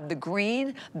that you have the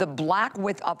green, the black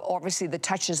with obviously the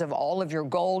touches of all of your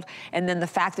gold, and then the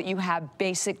fact that you have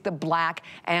basic, the black,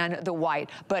 and the white.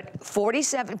 But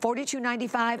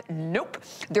 $42.95, nope.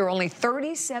 They're only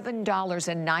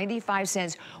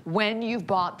 $37.95 when you've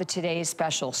bought the Today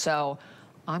Special. So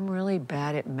I'm really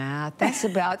bad at math. That's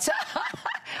about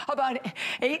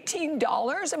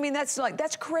 $18. I mean, that's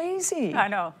crazy. I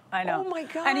know. Oh my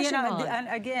gosh. And you know, and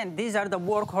again, these are the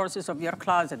workhorses of your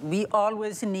closet. We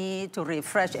always need to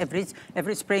refresh every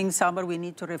spring, summer. We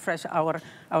need to refresh our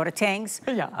tanks.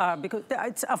 Yeah. Because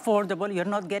it's affordable. You're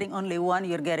not getting only one.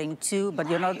 You're getting two, but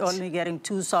you're not only getting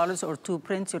two solids or two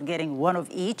prints. You're getting one of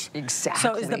each. Exactly.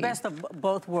 So it's the best of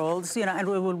both worlds. You know, and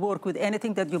we will work with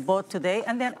anything that you bought today,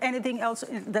 and then anything else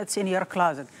that's in your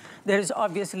closet. There is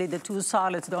obviously the two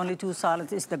solids. The only two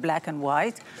solids is the black and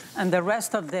white, and the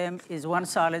rest of them is one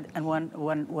solid and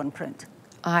one print.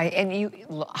 I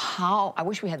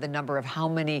wish we had the number of how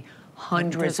many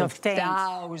hundreds of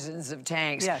thousands of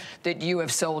tanks that you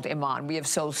have sold, Iman. We have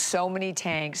sold so many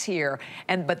tanks here,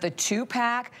 but the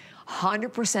 2-pack,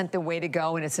 100% the way to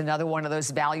go, and it's another one of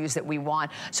those values that we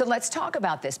want. So let's talk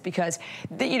about this, because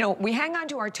you know, we hang on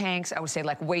to our tanks, I would say,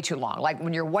 like way too long. Like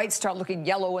when your whites start looking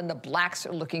yellow and the blacks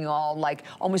are looking all like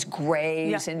almost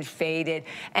grays and faded.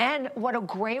 And what a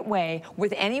great way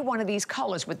with any one of these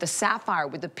colors, with the sapphire,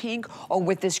 with the pink, or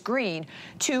with this green,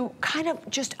 to kind of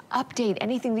just update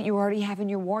anything that you already have in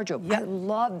your wardrobe. I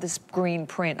love this green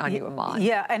print on you, Iman.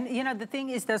 Yeah, and you know, the thing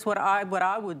is, that's what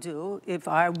I would do if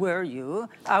I were you.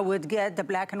 I would get the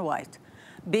black and white.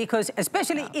 Because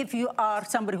especially if you are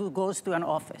somebody who goes to an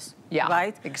office,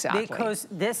 right? Exactly. Because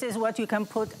this is what you can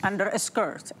put under a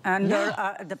skirt, under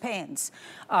the pants,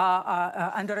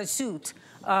 under a suit,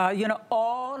 you know,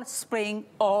 all spring,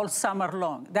 all summer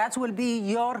long. That will be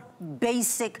your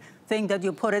basic thing that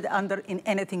you put it under in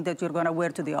anything that you're going to wear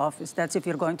to the office. That's if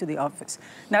you're going to the office.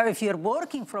 Now, if you're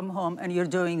working from home and you're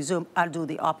doing Zoom, I'll do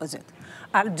the opposite.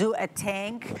 I'll do a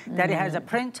tank that has a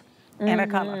print and a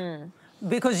color.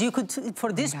 Because you could,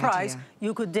 for this price,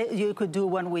 you could do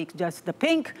 1 week just the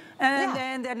pink, and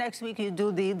then the next week you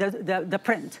do the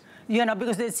print. You know,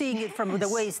 because they're seeing it from the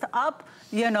waist up.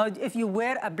 You know, if you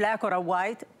wear a black or a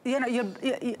white, you know,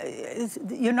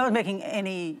 you're not making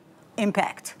any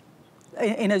impact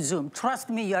in a Zoom. Trust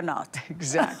me, you're not.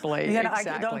 Exactly. You know,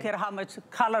 I don't care how much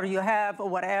color you have or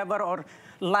whatever, or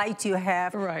light you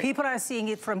have. People are seeing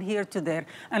it from here to there.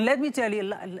 And let me tell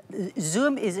you,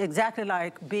 Zoom is exactly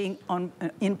like being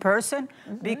in person,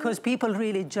 because people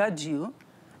really judge you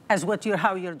as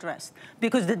how you're dressed.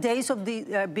 Because the days of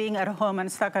being at home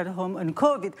and stuck at home in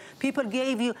COVID, people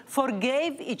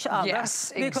forgave each other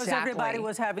because everybody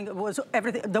was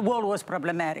everything, the world was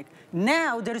problematic.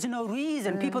 Now there is no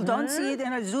reason. People don't see it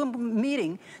in a Zoom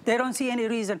meeting. They don't see any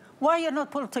reason why you're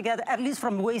not pulled together, at least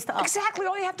from waist up. Exactly,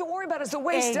 all you have to worry about is the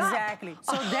waist up. Exactly.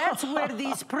 So that's where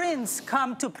these prints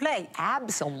come to play.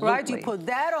 Absolutely. Right, you put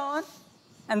that on,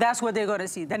 and that's what they're going to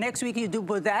see. The next week you do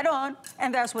put that on,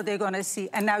 and that's what they're going to see.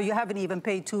 And now you haven't even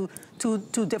paid two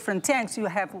different tanks. You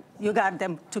got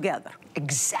them together.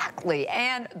 Exactly.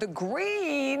 And the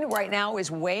green right now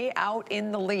is way out in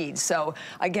the lead. So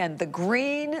again, the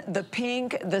green, the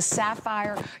pink, the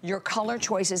sapphire, your color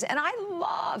choices. And I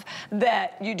love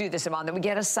that you do this, Iman, that we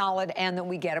get a solid and that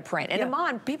we get a print. And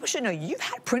Iman, people should know you've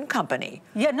had a print company.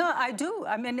 Yeah, no, I do.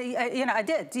 I mean, you know, I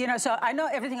did. You know, so I know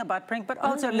everything about print, but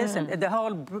also listen, the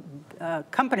whole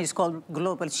company is called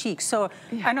Global Chic. So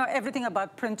I know everything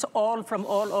about prints from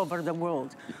all over the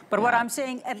world. But what I'm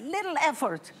saying, a little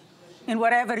effort in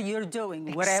whatever you're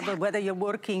doing, whether you're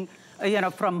working, you know,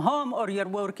 from home, or you're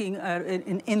working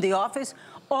in the office,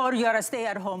 or you're a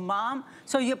stay-at-home mom.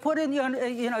 So you put in your,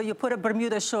 you know, you put a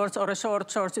Bermuda shorts or a short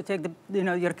shorts to take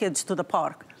your kids to the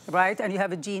park, right? And you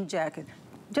have a jean jacket.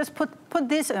 Just put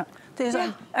this on,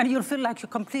 and you'll feel like you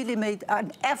completely made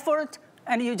an effort,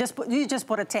 and you just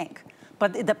put a tank.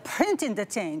 But the print in the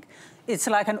tank, it's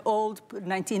like an old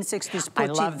 1960s Pucci. I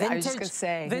love that. Vintage, I was just going to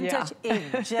say. Vintage,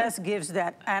 it just gives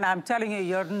that. And I'm telling you,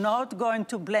 you're not going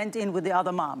to blend in with the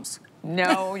other moms.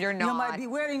 No, you're not. You might be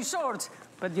wearing shorts,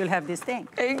 but you'll have this thing.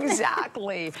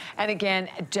 Exactly. And again,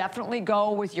 definitely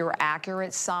go with your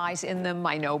accurate size in them.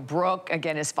 I know Brooke,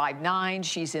 again, is 5'9".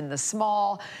 She's in the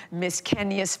small. Miss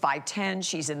Kenya is 5'10".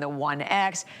 She's in the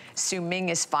 1X. Su Ming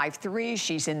is 5'3".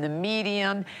 She's in the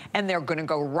medium. And they're going to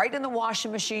go right in the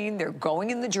washing machine. They're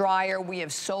going in the dryer. We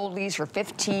have sold these for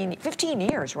 15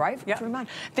 years, right? Yeah.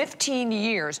 15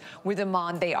 years with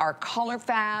Iman. They are color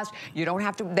fast. You don't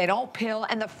have to, they don't pill.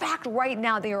 And the fact right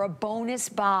now, they are a bonus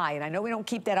buy. And I know we don't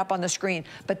keep that up on the screen,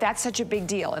 but that's such a big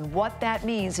deal. And what that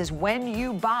means is when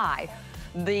you buy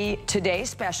the Today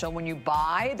Special, when you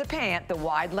buy the pant, the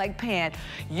wide leg pant,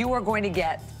 you are going to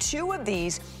get 2 of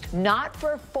these, not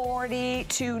for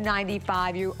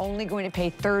 $42.95. You're only going to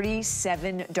pay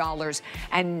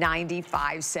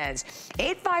 $37.95.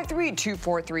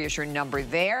 853-243 is your number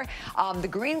there. The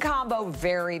green combo,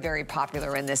 very, very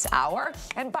popular in this hour.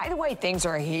 And by the way, things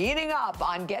are heating up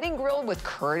on Getting Grilled with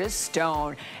Curtis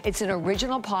Stone. It's an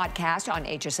original podcast on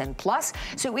HSN Plus.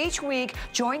 So each week,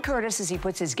 join Curtis as he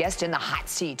puts his guest in the hot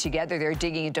seat. Together, they're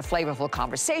digging into flavorful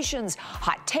conversations,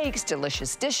 hot takes,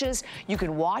 delicious dishes. You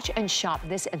can watch and shop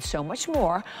this and so much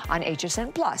more on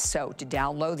HSN Plus. So to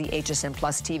download the HSN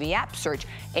Plus TV app, search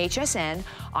HSN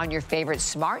on your favorite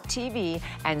smart TV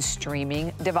and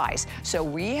streaming device. So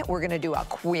we're going to do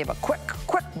we have a quick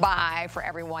buy for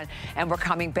everyone, and we're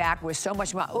coming back with so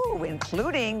much more,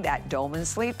 including that dome and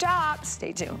sleeve top.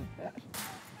 Stay tuned.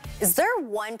 Is there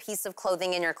one piece of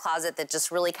clothing in your closet that just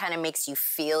really kind of makes you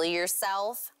feel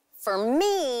yourself? For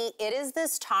me, it is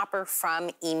this topper from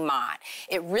Iman.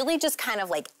 It really just kind of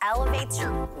like elevates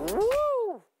your,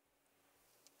 woo!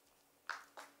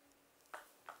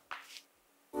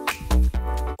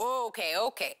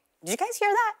 okay. Did you guys hear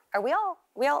that? Are we all,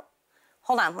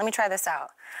 hold on, let me try this out.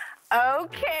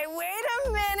 Okay, wait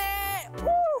a minute.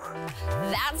 Woo!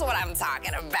 That's what I'm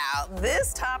talking about.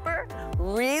 This topper,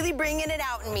 really bringing it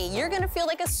out in me. You're gonna feel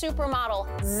like a supermodel.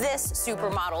 This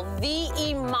supermodel, the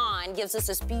Iman, gives us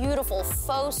this beautiful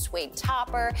faux suede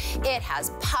topper. It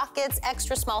has pockets,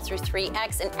 extra small through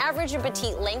 3X, and average and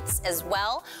petite lengths as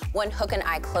well. One hook and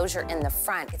eye closure in the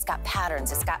front. It's got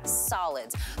patterns, it's got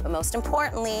solids. But most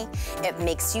importantly, it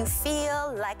makes you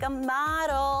feel like a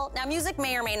model. Now, music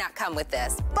may or may not come with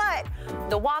this, but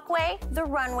the walkway, the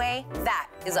runway, that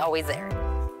is always there.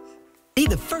 Be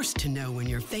the first to know when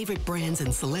your favorite brands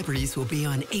and celebrities will be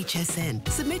on HSN.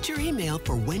 Submit your email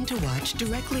for when to watch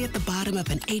directly at the bottom of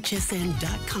an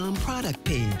hsn.com product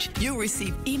page. You'll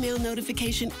receive email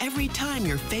notification every time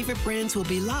your favorite brands will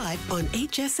be live on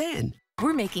HSN.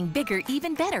 We're making bigger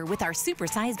even better with our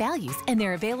supersize values, and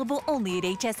they're available only at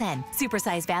HSN.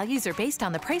 Supersize values are based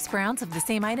on the price per ounce of the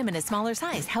same item in a smaller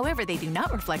size. However, they do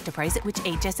not reflect the price at which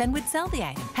HSN would sell the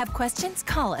item. Have questions?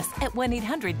 Call us at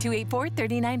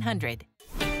 1-800-284-3900.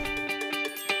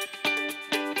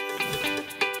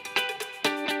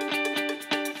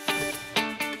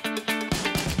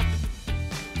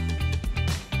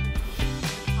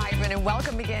 And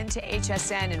welcome again to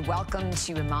HSN, and welcome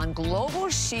to Iman Global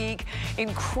Chic.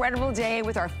 Incredible day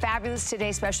with our Fabulous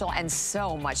Today special and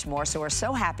so much more. So we're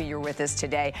so happy you're with us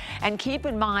today. And keep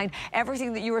in mind,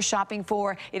 everything that you are shopping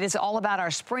for, it is all about our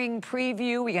spring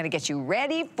preview. We're going to get you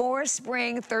ready for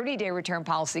spring. 30-day return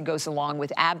policy goes along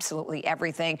with absolutely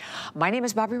everything. My name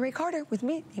is Bobby Ray Carter. With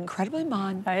me, the incredible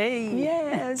Iman. Hey.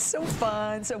 Yes, so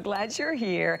fun. So glad you're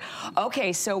here.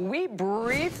 Okay, so we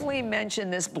briefly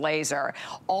mentioned this blazer.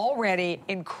 Already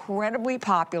incredibly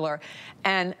popular,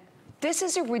 and this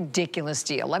is a ridiculous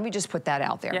deal. Let me just put that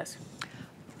out there. Yes.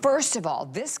 First of all,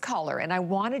 this color, and I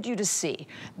wanted you to see,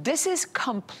 this is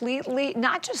completely,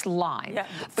 not just lined,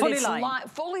 but it's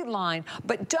fully lined,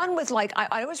 but done with, like,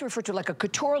 I always refer to like a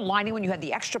couture lining when you have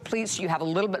the extra pleats, so you have a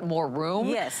little bit more room.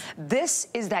 Yes. This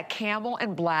is that camel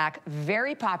and black,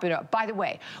 very popular. By the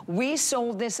way, we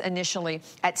sold this initially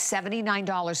at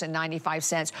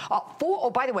 $79.95. Oh,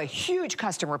 by the way, huge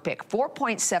customer pick,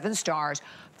 4.7 stars,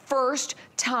 first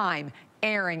time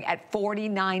airing at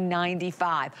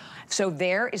 $49.95. So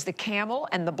there is the camel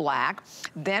and the black.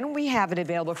 Then we have it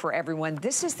available for everyone.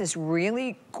 This is this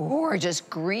really gorgeous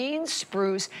green,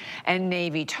 spruce, and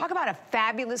navy. Talk about a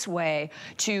fabulous way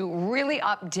to really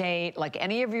update like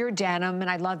any of your denim. And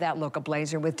I love that look, a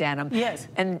blazer with denim. Yes.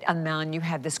 And Iman, you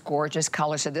have this gorgeous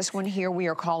color. So this one here we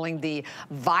are calling the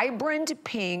vibrant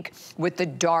pink with the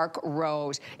dark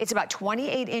rose. It's about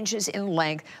 28 inches in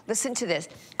length. Listen to this,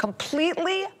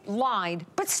 completely lined,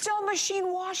 but still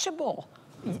machine washable.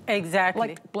 Exactly.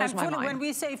 Like, blows my mind. When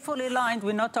we say fully lined,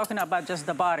 we're not talking about just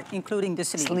the body, including the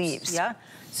sleeves. Yeah.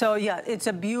 So yeah, it's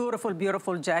a beautiful,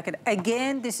 beautiful jacket.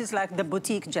 Again, this is like the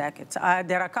boutique jackets.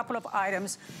 There are a couple of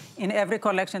items in every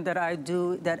collection that I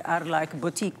do that are like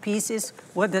boutique pieces.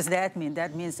 What does that mean?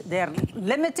 That means they're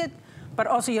limited, but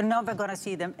also you're never going to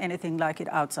see them anything like it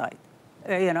outside.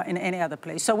 You know, in any other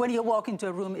place. So when you walk into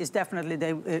a room, it's definitely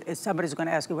somebody's going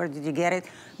to ask you, where did you get it?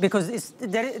 Because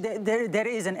there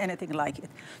isn't anything like it.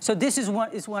 So this is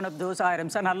one of those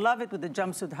items, and I love it with the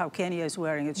jumpsuit, how Kenya is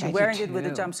wearing it. She's wearing it with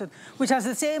the jumpsuit, which has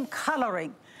the same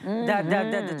coloring that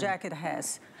the jacket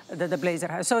has, that the blazer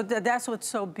has. So that's what's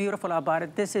so beautiful about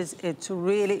it. It's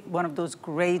really one of those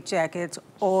great jackets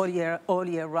all year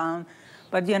round.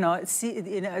 But you know,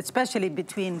 especially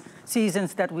between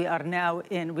seasons that we are now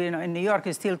in, in New York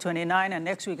is still 29, and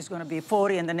next week is going to be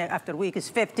 40, and then after week is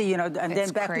 50, you know, and then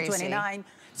back to 29.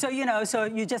 So you know, so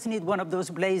you just need one of those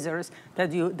blazers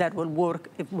that will work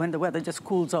when the weather just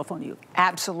cools off on you.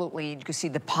 Absolutely. You can see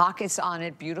the pockets on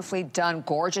it, beautifully done,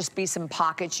 gorgeous besom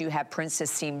pockets. You have princess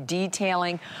seam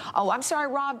detailing. Oh, I'm sorry,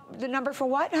 Rob. The number for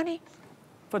what, honey?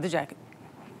 For the jacket.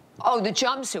 Oh, the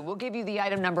jumpsuit. We'll give you the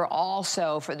item number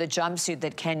also for the jumpsuit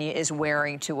that Kenya is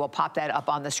wearing too. We'll pop that up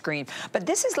on the screen. But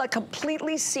this is like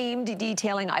completely seamed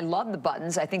detailing. I love the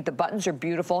buttons. I think the buttons are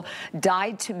beautiful.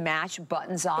 Dyed to match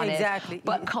buttons on it. Exactly.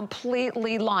 But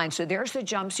completely lined. So there's the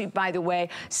jumpsuit, by the way,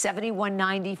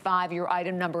 $71.95, your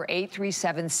item number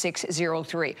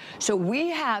 837603. So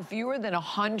we have fewer than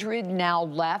 100 now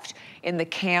left in the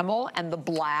camel and the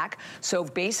black. So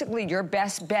basically your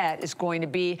best bet is going to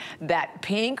be that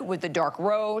pink with the dark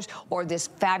rose, or this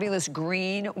fabulous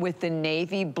green with the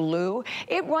navy blue.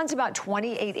 It runs about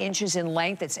 28 inches in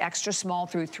length. It's extra small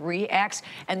through 3X,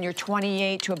 and you're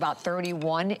 28 to about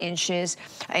 31 inches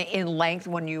in length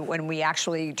when we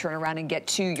actually turn around and get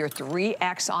to your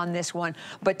 3X on this one.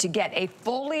 But to get a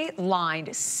fully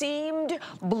lined, seamed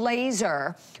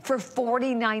blazer for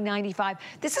 $49.95.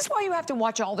 This is why you have to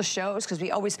watch all the shows, because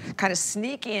we always kind of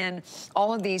sneak in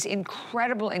all of these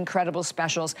incredible, incredible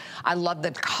specials. I love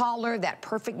the collar, that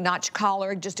perfect notch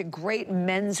collar, just a great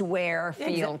menswear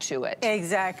feel to it.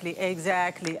 Exactly,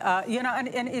 exactly. You know,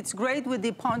 and it's great with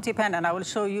the ponte pen, and I will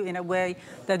show you in a way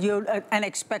that you're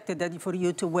unexpected that for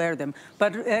you to wear them.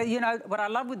 But you know, what I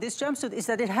love with this jumpsuit is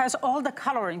that it has all the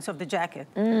colorings of the jacket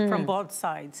from both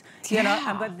sides. You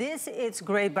know, but this it's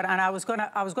great. But I was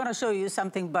gonna show you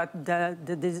something, but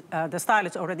the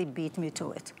stylist already beat me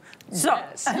to it. So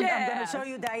I'm gonna show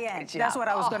you Diane. That's what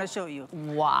I was gonna show you.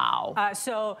 Wow.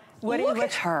 So look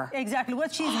at her. Exactly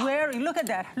what she's wearing. Look at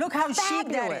that. Look how chic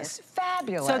that is.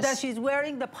 Fabulous. So that she's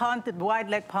wearing the wide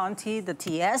leg ponte, the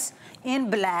TS, in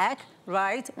black,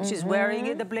 right? She's wearing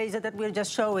it, the blazer that we're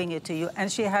just showing it to you,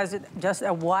 and she has it just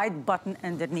a wide button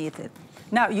underneath it.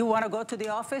 Now, you want to go to the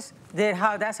office?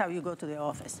 That's how you go to the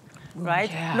office, right?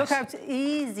 Yes. Look how it's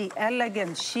easy,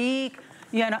 elegant, chic,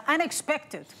 you know,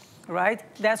 unexpected. Right?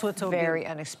 That's what's so very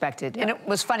unexpected. And it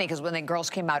was funny because when the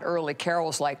girls came out early, Carol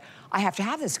was like, I have to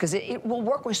have this because it will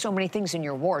work with so many things in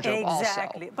your wardrobe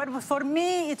exactly. also. But for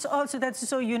me, it's also that's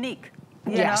so unique.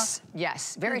 Yes,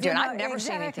 yes, very different. I've never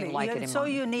seen anything like it in It's so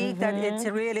unique that it's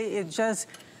really,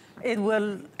 it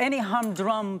will, any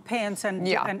humdrum pants and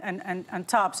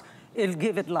tops, it'll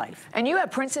give it life. And you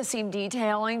have princess seam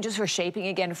detailing just for shaping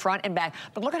again, front and back.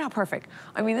 But look at how perfect.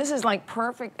 I mean, this is like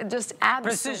perfect, just absolute.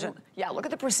 Precision. Yeah, look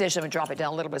at the precision. I'm gonna drop it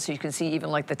down a little bit so you can see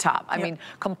even like the top. I mean,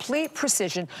 complete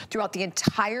precision throughout the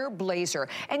entire blazer.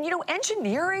 And you know,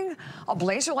 engineering a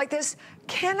blazer like this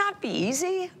cannot be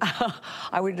easy,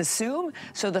 I would assume.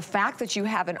 So the fact that you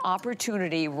have an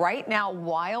opportunity right now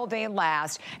while they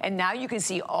last, and now you can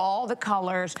see all the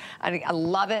colors. I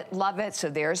love it, love it. So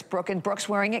there's Brooke, and Brooke's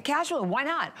wearing it casual. Why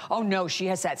not? Oh no, she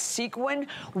has that sequin.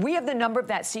 We have the number of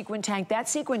that sequin tank. That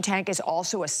sequin tank is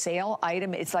also a sale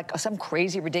item. It's like some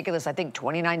crazy, ridiculous, I think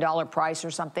 $29 price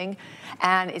or something.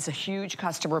 And it's a huge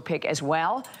customer pick as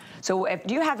well. So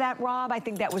do you have that, Rob? I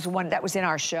think that was one that was in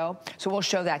our show. So we'll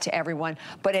show that to everyone.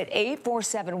 But at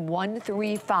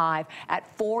 847-135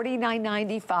 at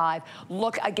 $49.95,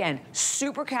 look again,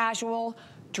 super casual,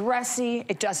 dressy,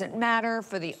 it doesn't matter,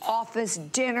 for the office,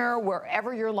 dinner,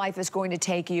 wherever your life is going to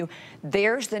take you.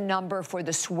 There's the number for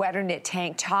the sweater knit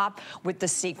tank top with the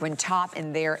sequin top,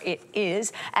 and there it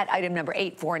is at item number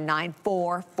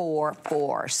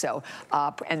 849444. So,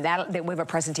 and we have a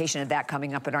presentation of that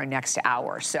coming up in our next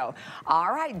hour. So,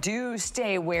 all right, do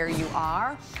stay where you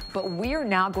are, but we are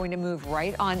now going to move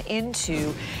right on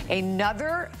into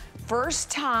another first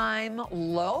time,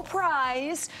 low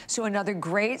price, so another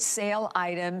great sale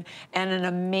item and an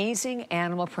amazing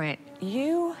animal print.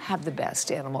 You have the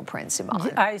best animal prints,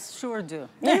 Iman. I sure do.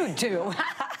 You do.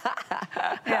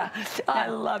 I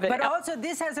love it. But also,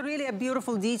 this has really a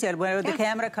beautiful detail. Where the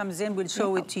camera comes in, we'll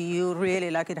show it to you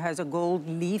really like it has a gold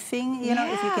leafing, you know,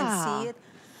 if you can see it.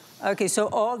 Okay, so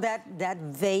all that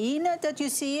vein that you're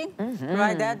seeing,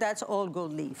 right, that's all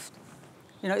gold leafed.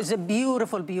 You know, it's a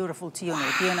beautiful, beautiful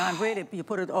tunic, you know, and really, you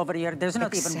put it over your, there's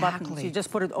not even buttons, you just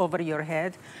put it over your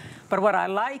head. But what I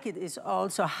like it is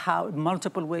also how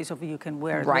multiple ways of you can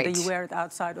wear it. Right. Whether you wear it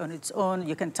outside on its own,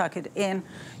 you can tuck it in,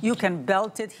 you can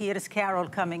belt it. Here's Carol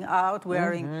coming out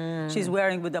wearing, she's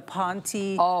wearing with a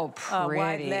ponte,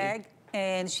 wide leg,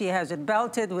 and she has it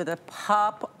belted with a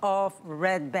pop of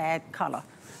red bag color.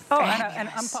 Oh, and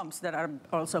pumps that are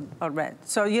also red.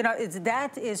 So, you know,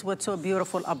 that is what's so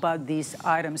beautiful about these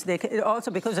items. Also,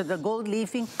 because of the gold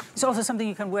leafing, it's also something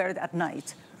you can wear it at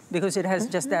night because it has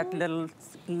just that little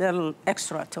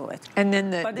extra to it. And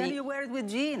then but then you wear it with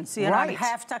jeans, you know,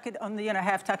 half tuck it on the,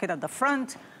 half tuck it at the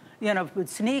front, you know, with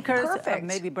sneakers,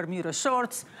 maybe Bermuda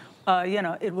shorts. You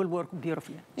know, it will work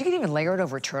beautifully. You can even layer it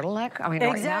over a turtleneck. I mean,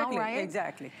 right now, right?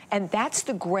 Exactly. And that's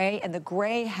the gray, and the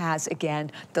gray has,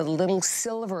 again, the little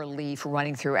silver leaf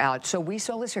running throughout. So we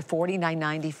sold this for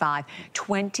 $49.95,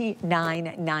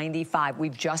 $29.95.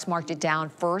 We've just marked it down.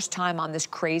 First time on this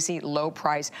crazy low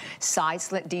price. Side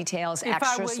slit details, extra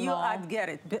small. If I were you, I'd get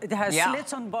it. It has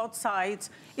slits on both sides.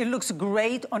 It looks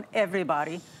great on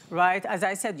everybody, right? As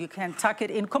I said, you can tuck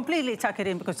it in, completely tuck it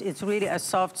in because it's really a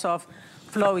soft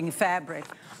flowing fabric.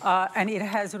 And it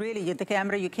has really, the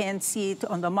camera, you can't see it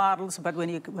on the models, but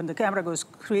when the camera goes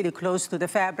really close to the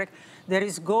fabric, there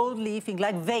is gold leafing,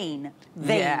 like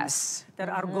veins that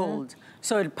are gold.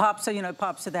 So it pops, it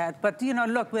pops to that. But,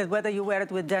 look, whether you wear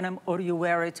it with denim or you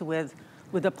wear it with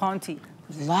a ponte.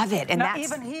 Love it. And now, that's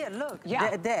even here, look.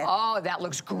 Yeah. There. Oh, that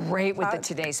looks great with the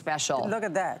Today Special. Look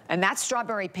at that. And that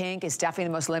strawberry pink is definitely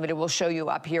the most limited. We'll show you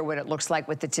up here what it looks like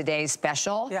with the Today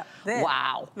Special. Yeah. There.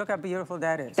 Wow. Look how beautiful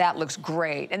that is. That looks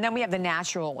great. And then we have the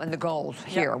natural and the gold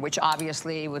here, which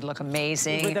obviously would look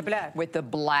amazing. With the black. With the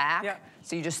black. Yeah.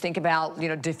 So you just think about,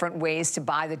 different ways to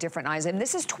buy the different items. And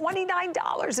this is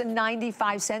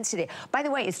 $29.95 today. By the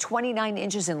way, it's 29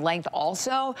 inches in length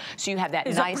also. So you have that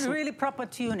nice... It's a really proper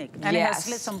tunic. And it has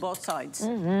slits on both sides.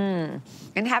 And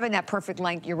having that perfect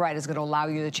length, you're right, is going to allow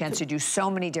you the chance to do so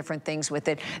many different things with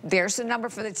it. There's the number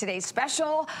for the Today's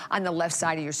Special on the left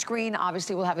side of your screen.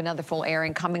 Obviously, we'll have another full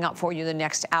airing coming up for you the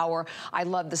next hour. I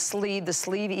love the sleeve. The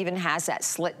sleeve even has that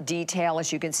slit detail,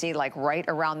 as you can see, like right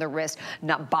around the wrist.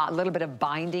 A little bit of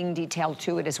binding detail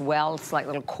to it as well. It's like a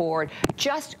little cord.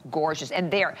 Just gorgeous. And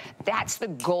that's the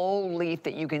gold leaf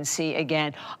that you can see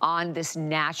again on this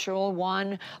natural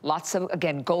one. Lots of,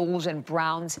 again, golds and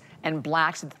browns and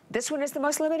blacks. This one is the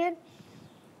most limited?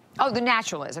 Oh, the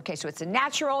natural is. Okay, so it's the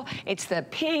natural, it's the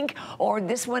pink, or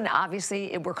this one,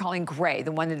 obviously, we're calling gray,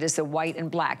 the one that is the white and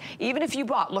black. Even if you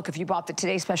bought, look, if you bought the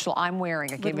Today Special I'm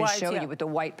wearing, I can even show you with the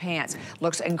white pants.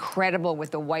 Looks incredible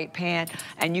with the white pant.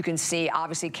 And you can see,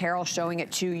 obviously, Carol showing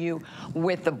it to you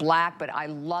with the black, but I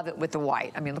love it with the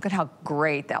white. I mean, look at how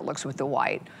great that looks with the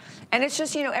white. And it's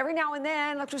just, every now and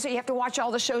then, like we say, you have to watch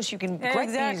all the shows so you can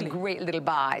get these great little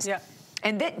buys. Yeah.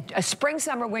 And then a spring,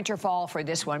 summer, winter, fall for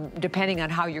this one, depending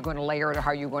on how you're going to layer it or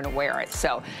how you're going to wear it.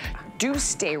 So do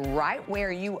stay right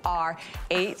where you are.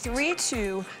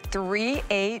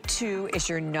 832-382 is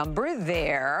your number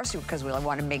there, because we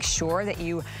want to make sure that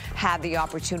you have the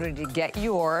opportunity to get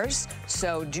yours.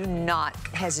 So do not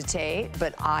hesitate,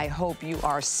 but I hope you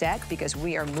are set, because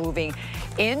we are moving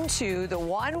into the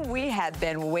one we have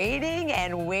been waiting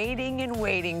and waiting and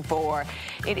waiting for.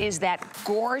 It is that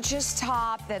gorgeous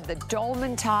top, the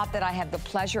Dolman top that I have the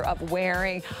pleasure of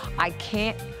wearing.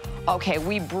 Okay,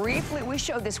 we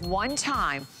showed this one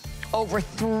time. Over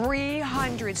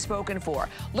 300 spoken for.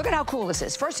 Look at how cool this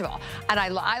is. First of all, and I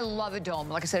love a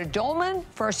dolman. Like I said, a dolman,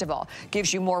 first of all,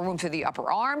 gives you more room for the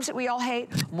upper arms that we all hate,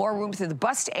 more room for the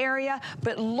bust area.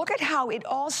 But look at how it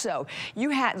also,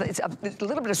 it's a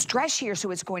little bit of stretch here, so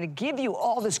it's going to give you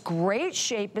all this great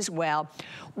shape as well.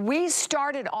 We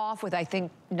started off with, I think,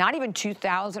 not even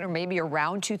 2,000 or maybe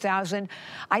around 2,000.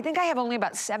 I think I have only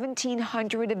about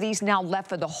 1,700 of these now left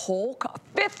for the whole,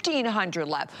 1,500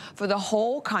 left for the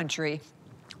whole country.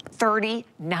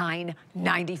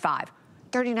 $39.95.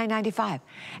 $39.95.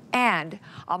 And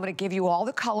I'm gonna give you all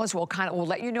the colors. We'll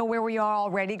let you know where we are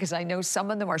already, because I know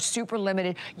some of them are super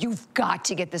limited. You've got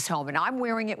to get this home. And I'm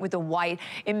wearing it with the white.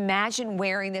 Imagine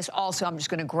wearing this also. I'm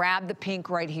just gonna grab the pink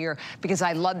right here, because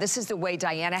I love, this is the way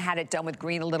Diana had it done with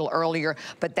green a little earlier,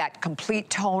 but that complete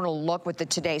tonal look with the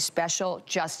Today Special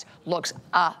just looks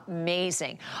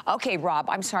amazing. Okay, Rob,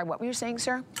 I'm sorry, what were you saying,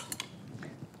 sir?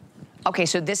 Okay,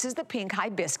 so this is the pink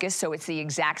hibiscus, so it's the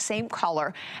exact same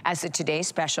color as the Today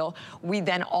Special. We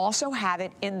then also have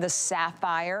it in the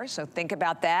sapphire, so think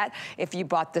about that. If you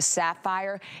bought the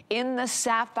sapphire, in the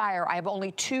sapphire, I have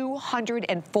only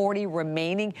 240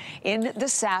 remaining in the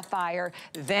sapphire.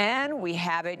 Then we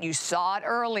have it, you saw it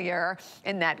earlier,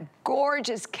 in that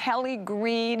gorgeous Kelly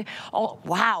green. Oh,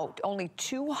 wow, only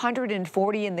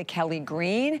 240 in the Kelly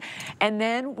green. And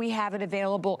then we have it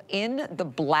available in the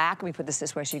black. Let me put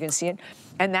this way so you can see it.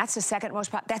 And that's the second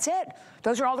most popular. That's it.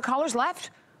 Those are all the colors left.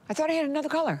 I thought I had another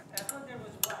color. I thought there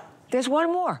was one. There's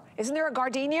one more. Isn't there a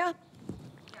gardenia?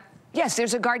 Yes,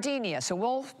 there's a gardenia. So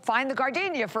we'll find the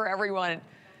gardenia for everyone.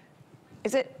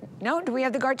 Is it? No? Do we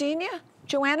have the gardenia?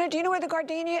 Joanna, do you know where the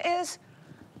gardenia is?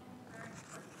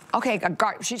 Okay,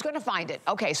 she's going to find it.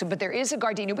 Okay, so, but there is a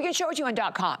gardenia. We can show it to you on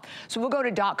 .com. So we'll go to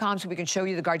 .com so we can show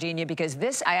you the gardenia, because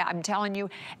this, I'm telling you,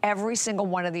 every single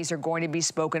one of these are going to be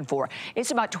spoken for.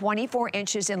 It's about 24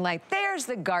 inches in length. There's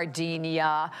the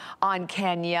gardenia on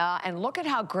Kenya. And look at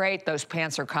how great those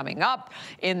pants are coming up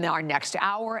in our next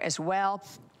hour as well.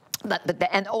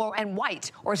 And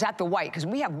white, or is that the white? Because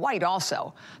we have white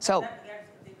also. So,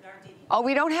 oh,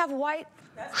 we don't have white?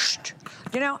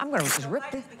 You know, I'm going to just rip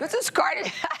this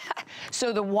card.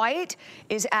 So the white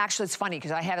is actually, it's funny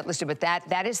because I have it listed, but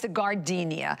that is the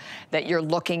gardenia that you're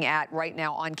looking at right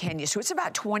now on Kenya. So it's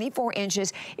about 24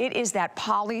 inches. It is that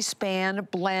polyspan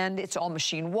blend. It's all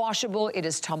machine washable. It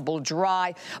is tumble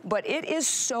dry, but it is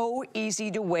so easy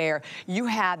to wear. You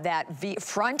have that V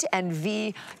front and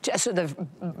V, so the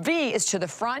V is to the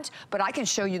front, but I can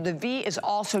show you the V is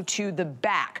also to the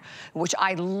back, which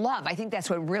I love. I think that's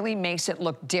what really makes it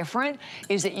look different,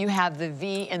 is that you have the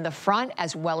V in the front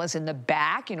as well as in the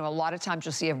back. You know, a lot of times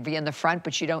you'll see a V in the front,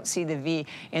 but you don't see the V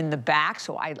in the back.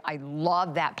 So I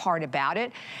love that part about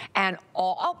it. And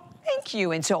oh, thank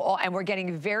you. And so, and we're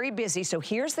getting very busy. So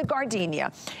here's the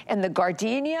gardenia. And the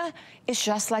gardenia is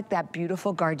just like that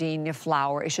beautiful gardenia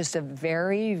flower. It's just a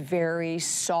very, very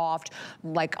soft,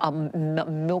 like a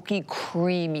milky,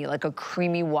 creamy, like a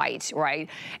creamy white, right?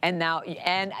 And now,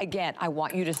 and again, I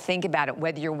want you to think about it,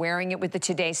 whether you're wearing it with the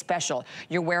Today Special,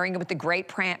 you're wearing it with the great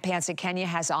pants that Kenya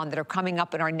has on that are coming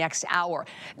up in our next hour.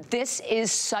 This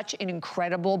is such an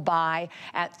incredible buy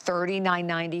at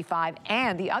 $39.95.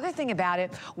 And the other thing about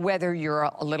it, whether you're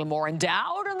a little more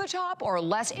endowed on the top or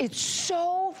less, it's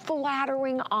so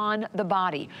flattering on the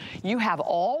body. You have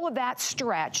all of that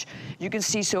stretch. You can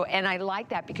see, so, and I like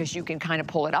that because you can kind of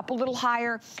pull it up a little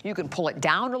higher. You can pull it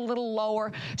down a little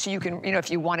lower. So you can, you know, if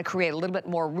you want to create a little bit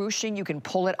more ruching, you can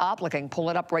pull it up, like I can pull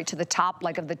it up right to the top,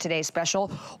 like of the Today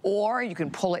Special, or you can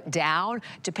pull it down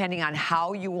depending on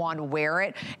how you want to wear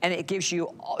it. And it gives you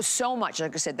so much,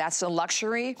 like I said, that's the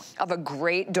luxury of a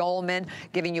great dolman,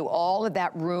 giving you all of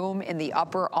that room in the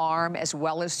upper arm as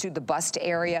well as through the bust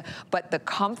area. But the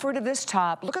comfort of this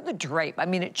top, look at the drape. I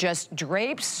mean, it just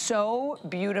drapes so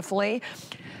beautifully.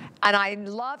 And I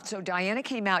love, so Diana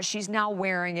came out, she's now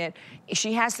wearing it.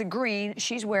 She has the green,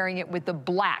 she's wearing it with the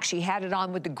black. She had it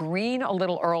on with the green a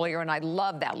little earlier, and I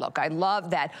love that look. I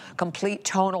love that complete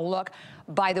tonal look.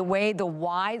 By the way, the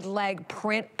wide leg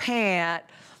print pant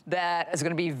that is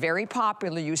going to be very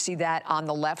popular. You see that on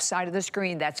the left side of the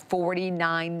screen. That's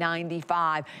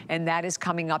 $49.95, and that is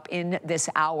coming up in this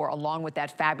hour, along with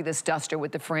that fabulous duster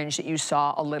with the fringe that you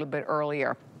saw a little bit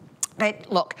earlier.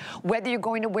 But look, whether you're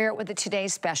going to wear it with the Today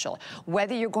Special,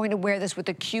 whether you're going to wear this with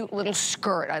a cute little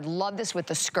skirt, I love this with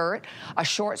the skirt, a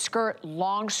short skirt,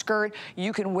 long skirt.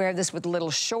 You can wear this with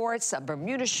little shorts,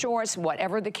 Bermuda shorts,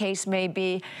 whatever the case may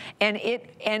be. And it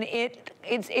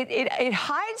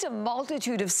hides a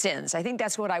multitude of sins. I think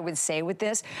that's what I would say with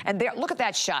this. And there, look at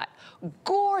that shot.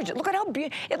 Gorgeous. Look at how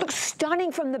beautiful. It looks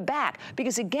stunning from the back.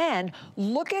 Because again,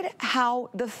 look at how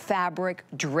the fabric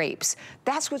drapes.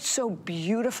 That's what's so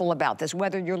beautiful about this.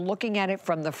 Whether you're looking at it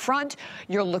from the front,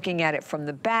 you're looking at it from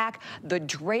the back, the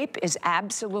drape is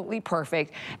absolutely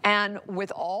perfect. And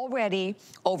with already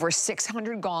over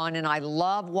 600 gone, and I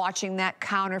love watching that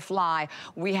counter fly,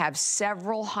 we have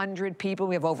several hundred people.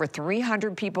 We have over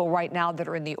 300 people right now that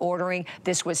are in the ordering.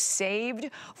 This was saved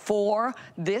for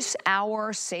this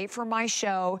hour, saved for my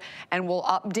show, and we'll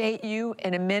update you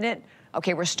in a minute.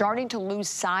 Okay, we're starting to lose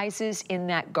sizes in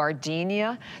that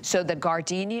gardenia. So the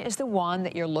gardenia is the one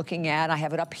that you're looking at. I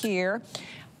have it up here.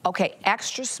 Okay,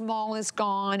 extra small is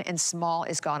gone and small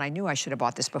is gone. I knew I should have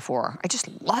bought this before. I just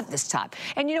love this top.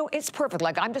 And you know, it's perfect.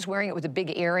 Like, I'm just wearing it with a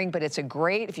big earring, but it's a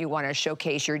great if you want to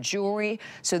showcase your jewelry.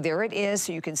 So there it is.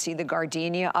 So you can see the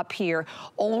gardenia up here.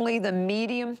 Only the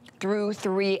medium through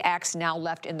 3X now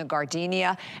left in the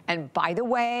gardenia. And by the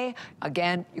way,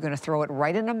 again, you're going to throw it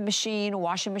right in a machine,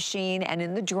 washing machine, and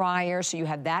in the dryer. So you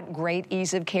have that great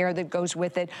ease of care that goes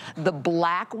with it. The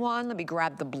black one, let me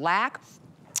grab the black.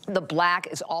 The black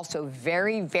is also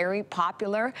very, very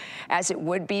popular, as it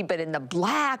would be, but in the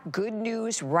black, good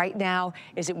news right now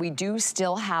is that we do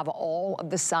still have all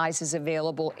of the sizes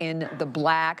available in the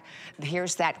black.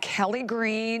 Here's that Kelly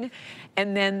green,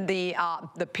 and then the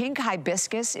pink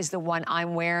hibiscus is the one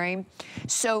I'm wearing.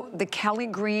 So the Kelly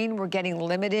green, we're getting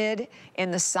limited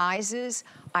in the sizes.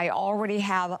 I already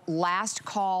have last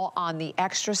call on the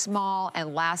extra small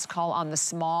and last call on the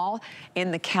small in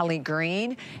the Kelly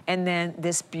green. And then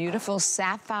this beautiful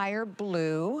sapphire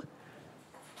blue.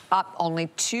 Up only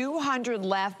 200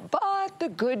 left, but the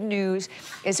good news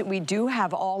is that we do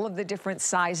have all of the different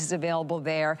sizes available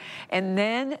there. And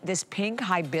then this pink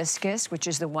hibiscus, which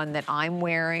is the one that I'm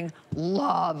wearing.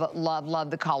 Love, love, love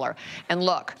the color. And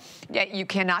look, you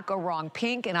cannot go wrong.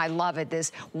 Pink, and I love it,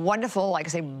 this wonderful, like I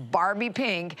say, Barbie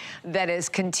pink that is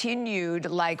continued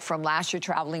like from last year,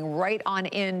 traveling right on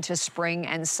into spring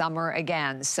and summer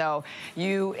again. So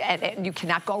you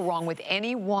cannot go wrong with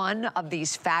any one of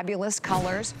these fabulous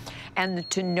colors. and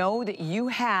to know that you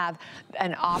have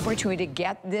an opportunity to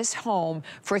get this home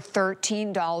for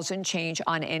 $13 and change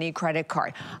on any credit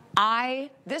card.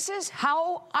 This is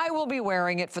how I will be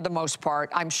wearing it for the most part,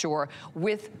 I'm sure,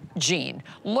 with Jean.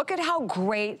 Look at how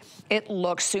great it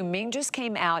looks. Su Ming just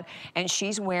came out and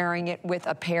she's wearing it with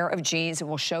a pair of jeans, and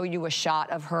we'll show you a shot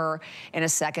of her in a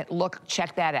second. Look,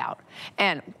 check that out.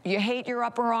 And you hate your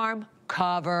upper arm?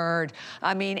 Covered.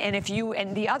 I mean,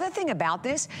 and the other thing about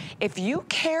this, if you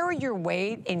carry your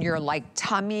weight in your like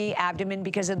tummy, abdomen,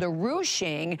 because of the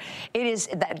ruching, it is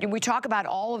that we talk about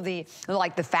all of the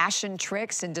like the fashion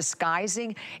tricks and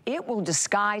disguising. It will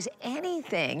disguise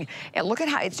anything. And look at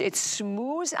how it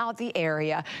smooths out the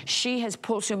area. Su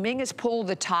Ming has pulled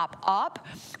the top up,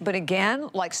 but again,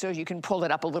 like so you can pull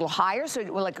it up a little higher. So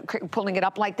we're like pulling it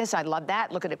up like this. I love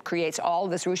that. Look at it creates all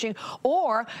this ruching.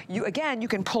 Or you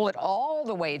can pull it all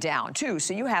the way down too.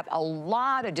 So you have a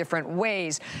lot of different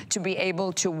ways to be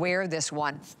able to wear this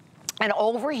one. And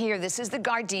over here, this is the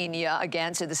gardenia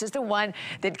again. So this is the one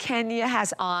that Kenya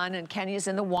has on, and Kenya's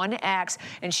in the 1X,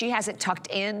 and she has it tucked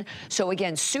in. So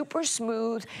again, super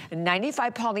smooth,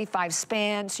 95 poly 5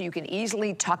 span, so you can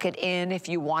easily tuck it in if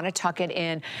you want to tuck it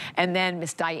in. And then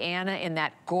Miss Diana in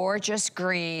that gorgeous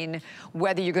green,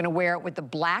 whether you're going to wear it with the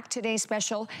black Today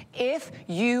Special. If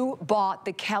you bought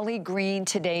the Kelly Green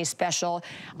Today Special,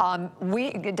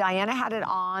 Diana had it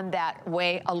on that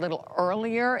way a little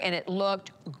earlier, and it looked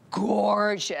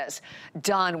gorgeous,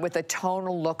 done with a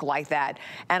tonal look like that.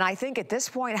 And I think at this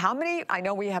point, how many? I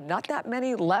know we have not that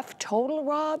many left total,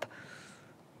 Rob.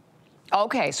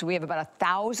 Okay, so we have about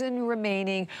 1,000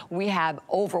 remaining. We have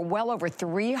well over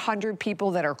 300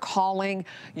 people that are calling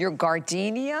your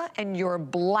gardenia and your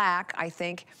black, I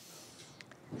think.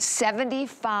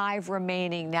 75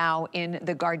 remaining now in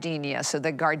the gardenia. So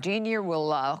the gardenia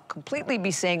will completely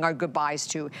be saying our goodbyes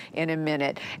to in a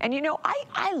minute. And you know,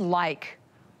 I like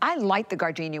the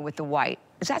gardenia with the white.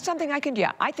 Is that something I can,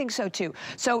 yeah, I think so too.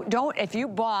 So if you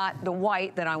bought the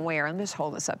white that I'm wearing, let's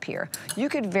hold this up here, you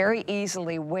could very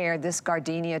easily wear this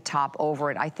gardenia top over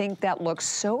it. I think that looks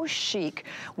so chic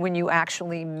when you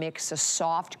actually mix a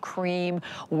soft cream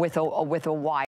with a white.